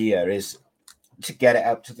the idea is to get it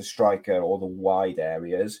up to the striker or the wide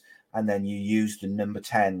areas, and then you use the number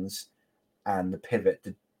 10s and the pivot,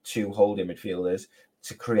 the two holding midfielders,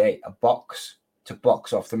 to create a box to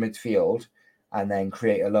box off the midfield and then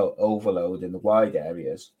create a low overload in the wide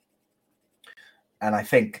areas. And I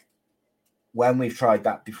think when we've tried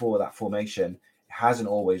that before, that formation, it hasn't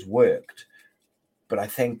always worked. But I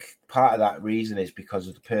think part of that reason is because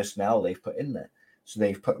of the personnel they've put in there. So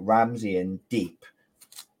they've put Ramsey in deep,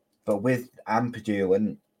 but with Ampadu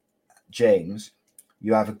and James,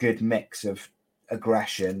 you have a good mix of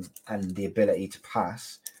aggression and the ability to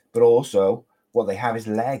pass, but also what they have is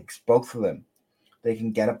legs, both of them. They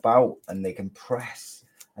can get about and they can press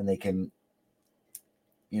and they can,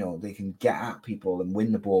 they can get at people and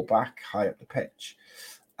win the ball back high up the pitch.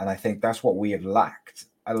 And I think that's what we have lacked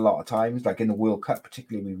a lot of times. Like in the World Cup,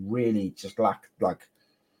 particularly, we really just lacked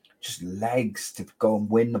just legs to go and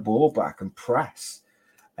win the ball back and press.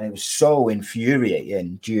 And it was so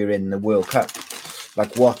infuriating during the World Cup,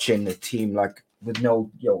 like watching the team, like with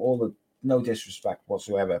no disrespect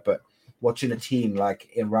whatsoever, but watching a team like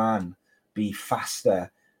Iran be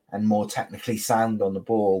faster and more technically sound on the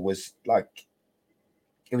ball was like,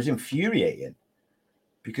 it was infuriating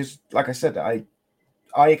because, like I said,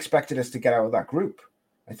 I expected us to get out of that group.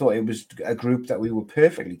 I thought it was a group that we were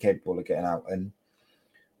perfectly capable of getting out, and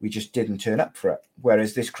we just didn't turn up for it.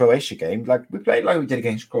 Whereas this Croatia game, like we played like we did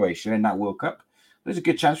against Croatia in that World Cup, there's a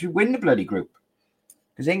good chance we win the bloody group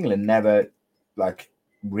because England never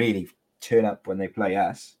really turn up when they play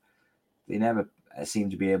us. They never seem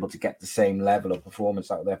to be able to get the same level of performance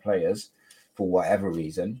out of their players for whatever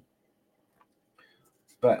reason.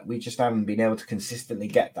 But we just haven't been able to consistently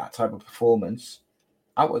get that type of performance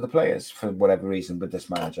out of the players for whatever reason with this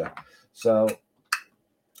manager. So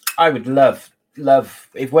I would love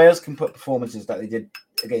if Wales can put performances that they did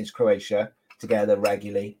against Croatia together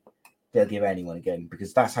regularly, they'll give anyone a game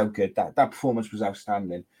because that's how good that performance was.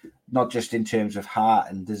 Outstanding, not just in terms of heart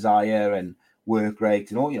and desire and work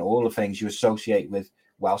rate and all the things you associate with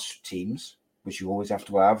Welsh teams, which you always have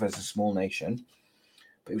to have as a small nation,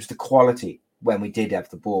 but it was the quality when we did have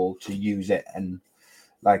the ball to use it. And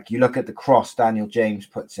like you look at the cross Daniel James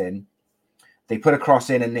puts in, they put a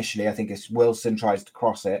cross in initially. I think it's Wilson tries to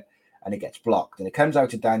cross it and it gets blocked and it comes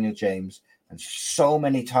out to Daniel James. And so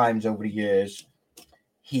many times over the years,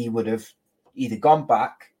 he would have either gone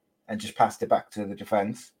back and just passed it back to the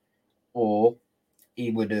defense, or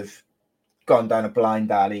he would have gone down a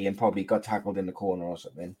blind alley and probably got tackled in the corner or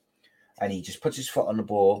something. And he just puts his foot on the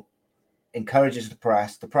ball, encourages the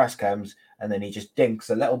press comes, and then he just dinks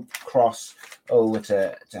a little cross over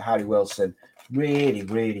to Harry Wilson. Really,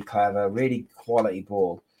 really clever, really quality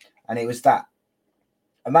ball. And it was that.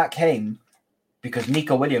 And that came because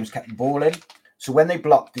Nico Williams kept the ball in. So when they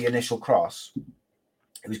blocked the initial cross,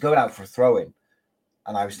 it was going out for a throw-in.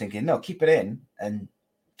 And I was thinking, no, keep it in and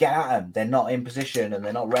get at them. They're not in position and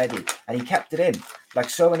they're not ready. And he kept it in. Like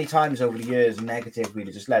so many times over the years, negative,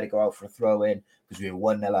 we'd just let it go out for a throw-in because we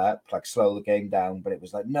were 1-0 up, like slow the game down. But it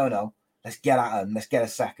was like, no, let's get at them. Let's get a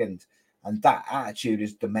second. And that attitude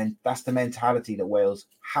is that's the mentality that Wales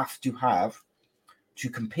have to have to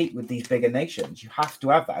compete with these bigger nations. You have to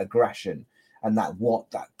have that aggression and that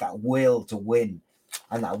will to win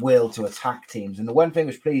and that will to attack teams. And the one thing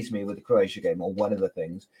which pleased me with the Croatia game, or one of the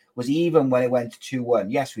things, was even when it went to 2-1,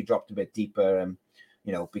 yes, we dropped a bit deeper and,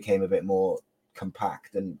 became a bit more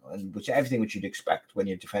compact and everything which you'd expect when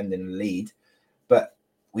you're defending a lead. But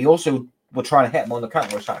we also were trying to hit them on the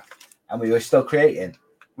counter-attack and we were still creating,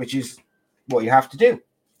 which is what you have to do.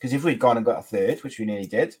 Because if we'd gone and got a third, which we nearly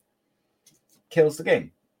did, kills the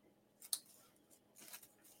game.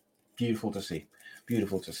 Beautiful to see.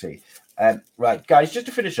 Right, guys, just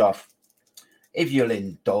to finish off, if you'll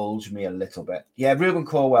indulge me a little bit. Yeah, Ruben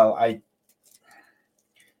Corwell, I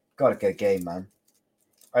got to get a game, man.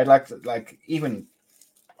 I'd like to, even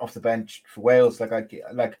off the bench for Wales,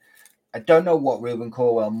 I don't know what Ruben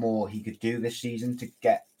Corwell more he could do this season to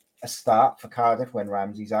get a start for Cardiff when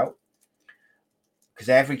Ramsey's out. Because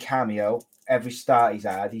every cameo, every start he's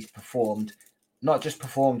had, he's performed, not just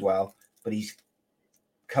performed well, but he's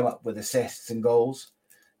come up with assists and goals.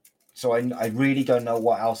 So I really don't know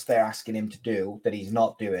what else they're asking him to do that he's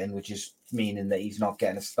not doing, which is meaning that he's not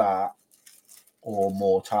getting a start or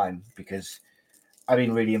more time, because I've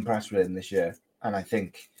been really impressed with him this year. And I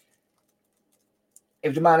think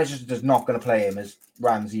if the manager is not going to play him as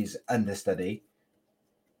Ramsey's understudy,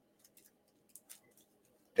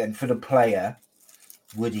 then for the player,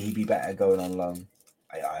 would he be better going on loan?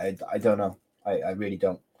 I don't know. I really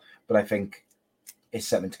don't. But I think it's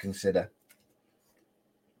something to consider.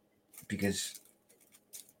 Because,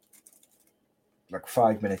 like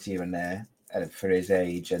 5 minutes here and there for his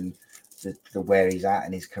age and the where he's at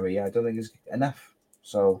in his career, I don't think is enough.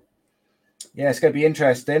 So yeah, it's going to be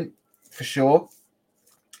interesting for sure.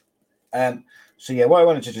 So yeah, what I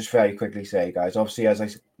wanted to just very quickly say, guys, obviously, as I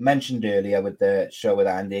mentioned earlier with the show with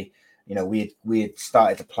Andy, you know, we had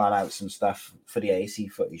started to plan out some stuff for the AC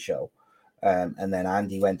Footy show, and then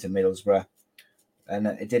Andy went to Middlesbrough, and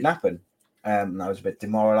it didn't happen. And I was a bit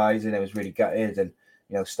demoralising. I was really gutted, and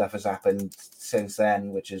you know, stuff has happened since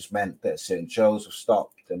then, which has meant that certain shows have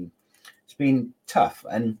stopped, and it's been tough.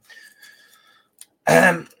 And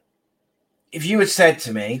if you had said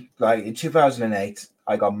to me, like in 2008,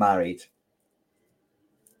 I got married.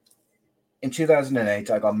 In 2008,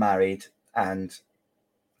 I got married, and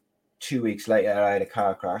 2 weeks later, I had a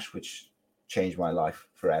car crash, which changed my life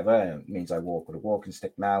forever. It means I walk with a walking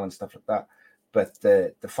stick now and stuff like that. But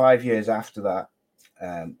the 5 years after that,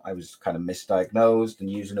 I was kind of misdiagnosed and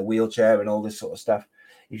using a wheelchair and all this sort of stuff.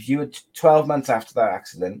 If you had 12 months after that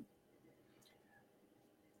accident,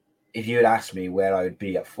 if you had asked me where I would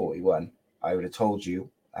be at 41, I would have told you,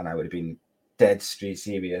 and I would have been dead street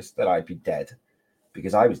serious, that I'd be dead,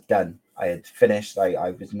 because I was done. I had finished.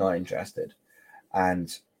 I was not interested.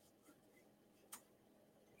 And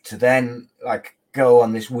to then like go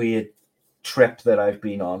on this weird trip that I've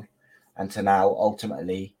been on, and to now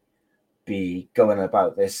ultimately be going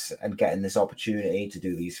about this and getting this opportunity to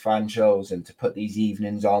do these fan shows and to put these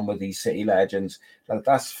evenings on with these city legends, like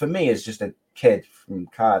that's, for me, as just a kid from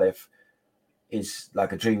Cardiff, is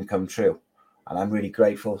like a dream come true. And I'm really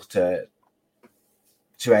grateful to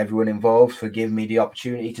everyone involved for giving me the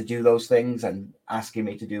opportunity to do those things and asking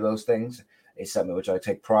me to do those things. It's something which I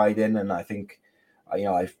take pride in, and I think, you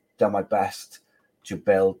know, I've done my best to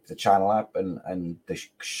build the channel up and the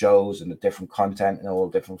shows and the different content and all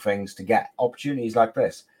different things to get opportunities like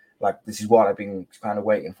this. Like, this is what I've been kind of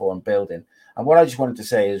waiting for and building. And what I just wanted to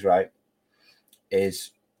say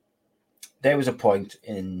is there was a point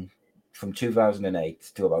from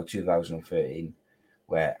 2008 to about 2013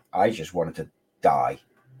 where I just wanted to die.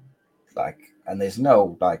 Like, and there's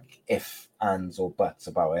no like ifs, ands, or buts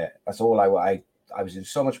about it. That's all I was in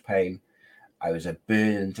so much pain. I was a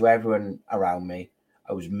burden to everyone around me.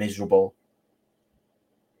 I was miserable,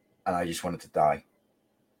 and I just wanted to die.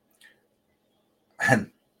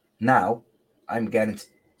 And now I'm getting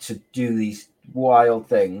to do these wild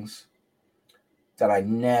things that I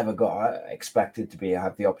never got expected to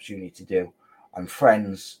have the opportunity to do. I'm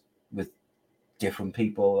friends with different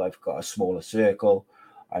people. I've got a smaller circle.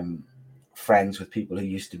 I'm friends with people who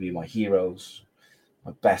used to be my heroes.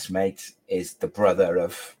 My best mate is the brother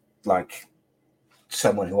of like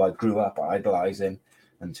someone who I grew up idolizing,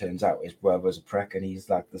 and turns out his brother's a prick and he's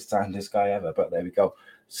like the standest guy ever. But there we go.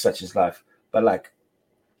 Such is life. But like,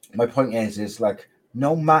 my point is like,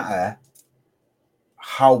 no matter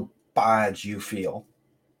how bad you feel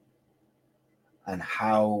and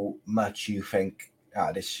how much you think,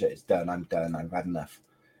 this shit is done, I'm done, I've had enough,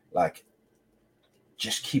 like,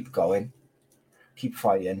 just keep going, keep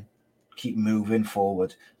fighting, keep moving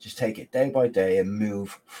forward. Just take it day by day and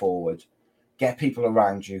move forward. Get people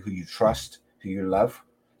around you who you trust, who you love,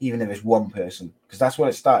 even if it's one person, because that's what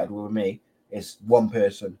it started with me, is one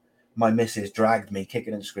person. My missus dragged me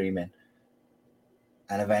kicking and screaming,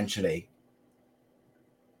 and eventually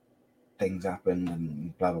things happened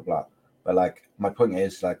and blah blah blah. But like, my point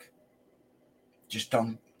is like, just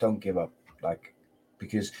don't give up, like,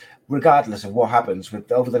 because regardless of what happens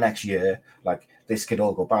with over the next year, like, this could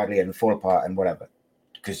all go badly and fall apart and whatever,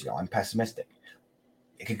 because, you know, I'm pessimistic.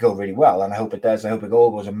 It could go really well, and I hope it does. I hope it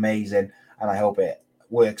all goes amazing, and I hope it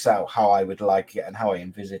works out how I would like it and how I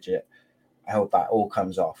envisage it. I hope that all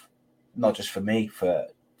comes off, not just for me, for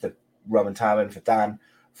the Rum and Tavern, for Dan,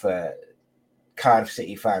 for Cardiff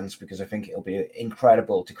City fans, because I think it'll be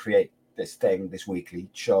incredible to create this thing, this weekly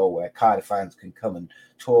show where Cardiff fans can come and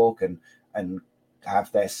talk and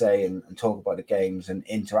have their say and talk about the games and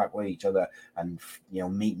interact with each other and, you know,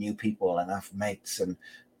 meet new people and have mates and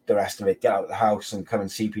the rest of it, get out of the house and come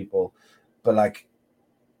and see people. But like,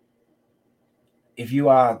 if you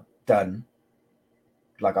are done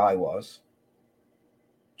like I was,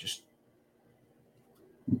 just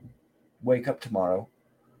wake up tomorrow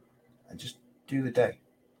and just do the day,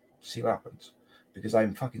 see what happens. Because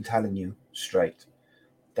I'm fucking telling you straight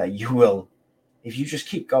that you will, if you just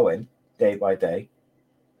keep going day by day.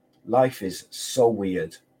 Life is so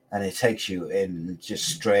weird, and it takes you in just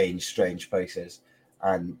strange places,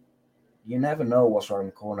 and you never know what's around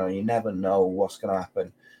the corner. You never know what's going to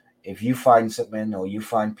happen. If you find something or you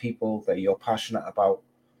find people that you're passionate about,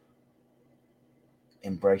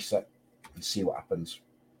 embrace it and see what happens.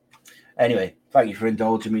 Anyway, thank you for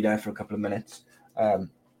indulging me there for a couple of minutes.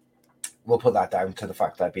 We'll put that down to the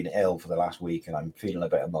fact that I've been ill for the last week and I'm feeling a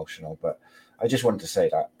bit emotional. But I just wanted to say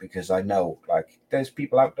that because I know, like, there's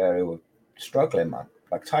people out there who are struggling, man.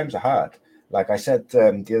 Like, times are hard. Like I said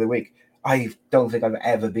the other week, I don't think I've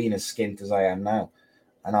ever been as skint as I am now.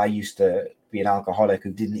 And I used to be an alcoholic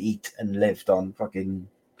who didn't eat and lived on fucking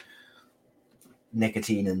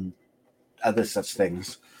nicotine and other such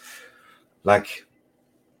things. Like,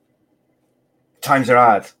 times are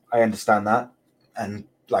hard. I understand that. And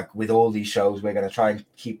like with all these shows, we're going to try and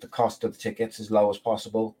keep the cost of the tickets as low as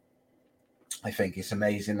possible. I think it's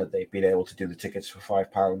amazing that they've been able to do the tickets for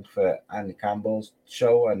 £5 for Andy Campbell's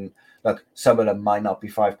show. And look, some of them might not be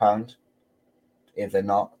 £5. If they're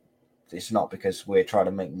not, it's not because we're trying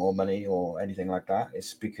to make more money or anything like that.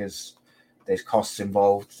 It's because there's costs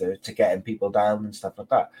involved to getting people down and stuff like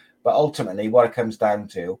that. But ultimately, what it comes down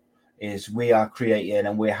to is we are creating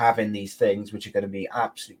and we're having these things which are going to be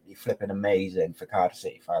absolutely flipping amazing for Cardiff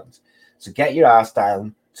City fans. So get your ass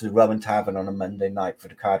down to the Rum and Tavern on a Monday night for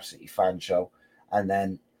the Cardiff City fan show. And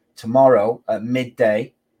then tomorrow at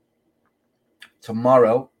midday,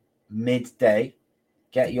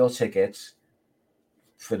 get your tickets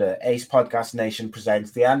for the Ace Podcast Nation presents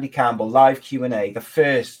the Andy Campbell live Q&A, the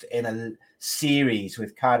first in a series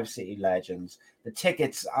with Cardiff City legends. The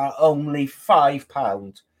tickets are only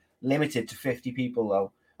 £5. Limited to 50 people,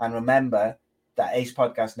 though. And remember that Ace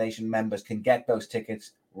Podcast Nation members can get those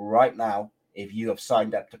tickets right now. If you have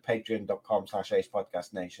signed up to patreon.com/Ace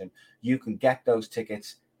Podcast Nation, you can get those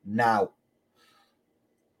tickets now.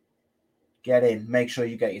 Get in, make sure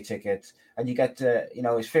you get your tickets. And you get to,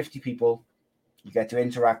 it's 50 people. You get to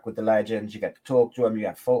interact with the legends. You get to talk to them. You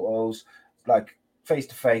have photos, like face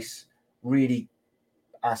to face, really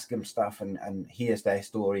ask them stuff and hears their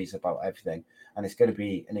stories about everything. And it's going to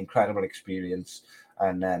be an incredible experience.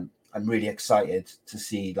 And I'm really excited to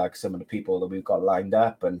see like some of the people that we've got lined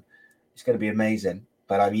up, and it's going to be amazing.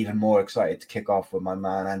 But I'm even more excited to kick off with my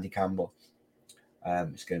man, Andy Campbell.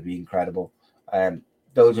 It's going to be incredible.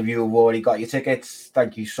 Those of you who've already got your tickets,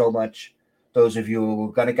 thank you so much. Those of you who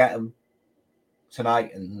are going to get them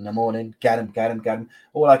tonight and in the morning, get them.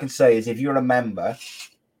 All I can say is if you're a member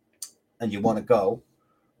and you want to go,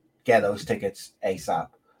 get those tickets ASAP.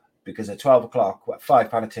 Because at 12 o'clock,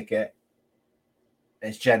 £5 a ticket,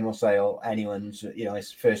 it's general sale. Anyone's,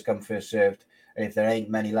 it's first come, first served. And if there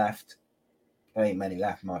ain't many left,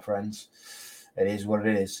 my friends. It is what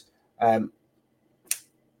it is.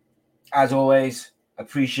 As always,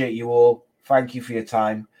 appreciate you all. Thank you for your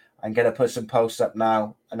time. I'm going to put some posts up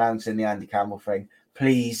now announcing the Andy Campbell thing.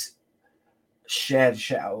 Please share the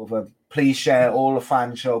shit out of them. Please share all the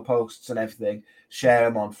fan show posts and everything. Share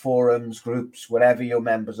them on forums, groups, whatever you're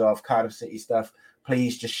members of, Cardiff City stuff.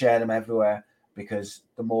 Please just share them everywhere because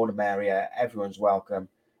the more the merrier. Everyone's welcome.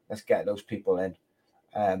 Let's get those people in.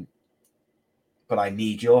 But I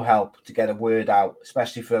need your help to get a word out,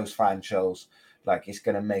 especially for those fan shows. Like, it's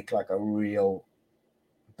going to make like a real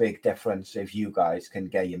big difference if you guys can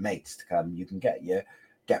get your mates to come. You can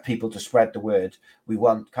get people to spread the word. We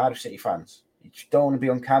want Cardiff City fans. If you don't want to be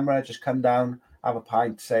on camera, just come down, have a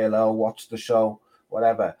pint, say hello, watch the show,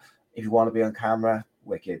 whatever. If you want to be on camera,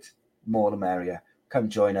 wicked. More the merrier. Come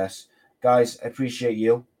join us. Guys, I appreciate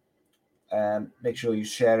you. Make sure you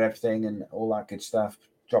share everything and all that good stuff.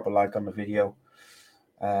 Drop a like on the video.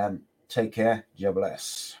 Take care. God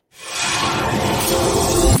bless.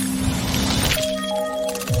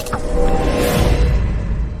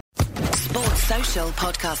 Sports Social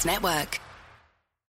Podcast Network.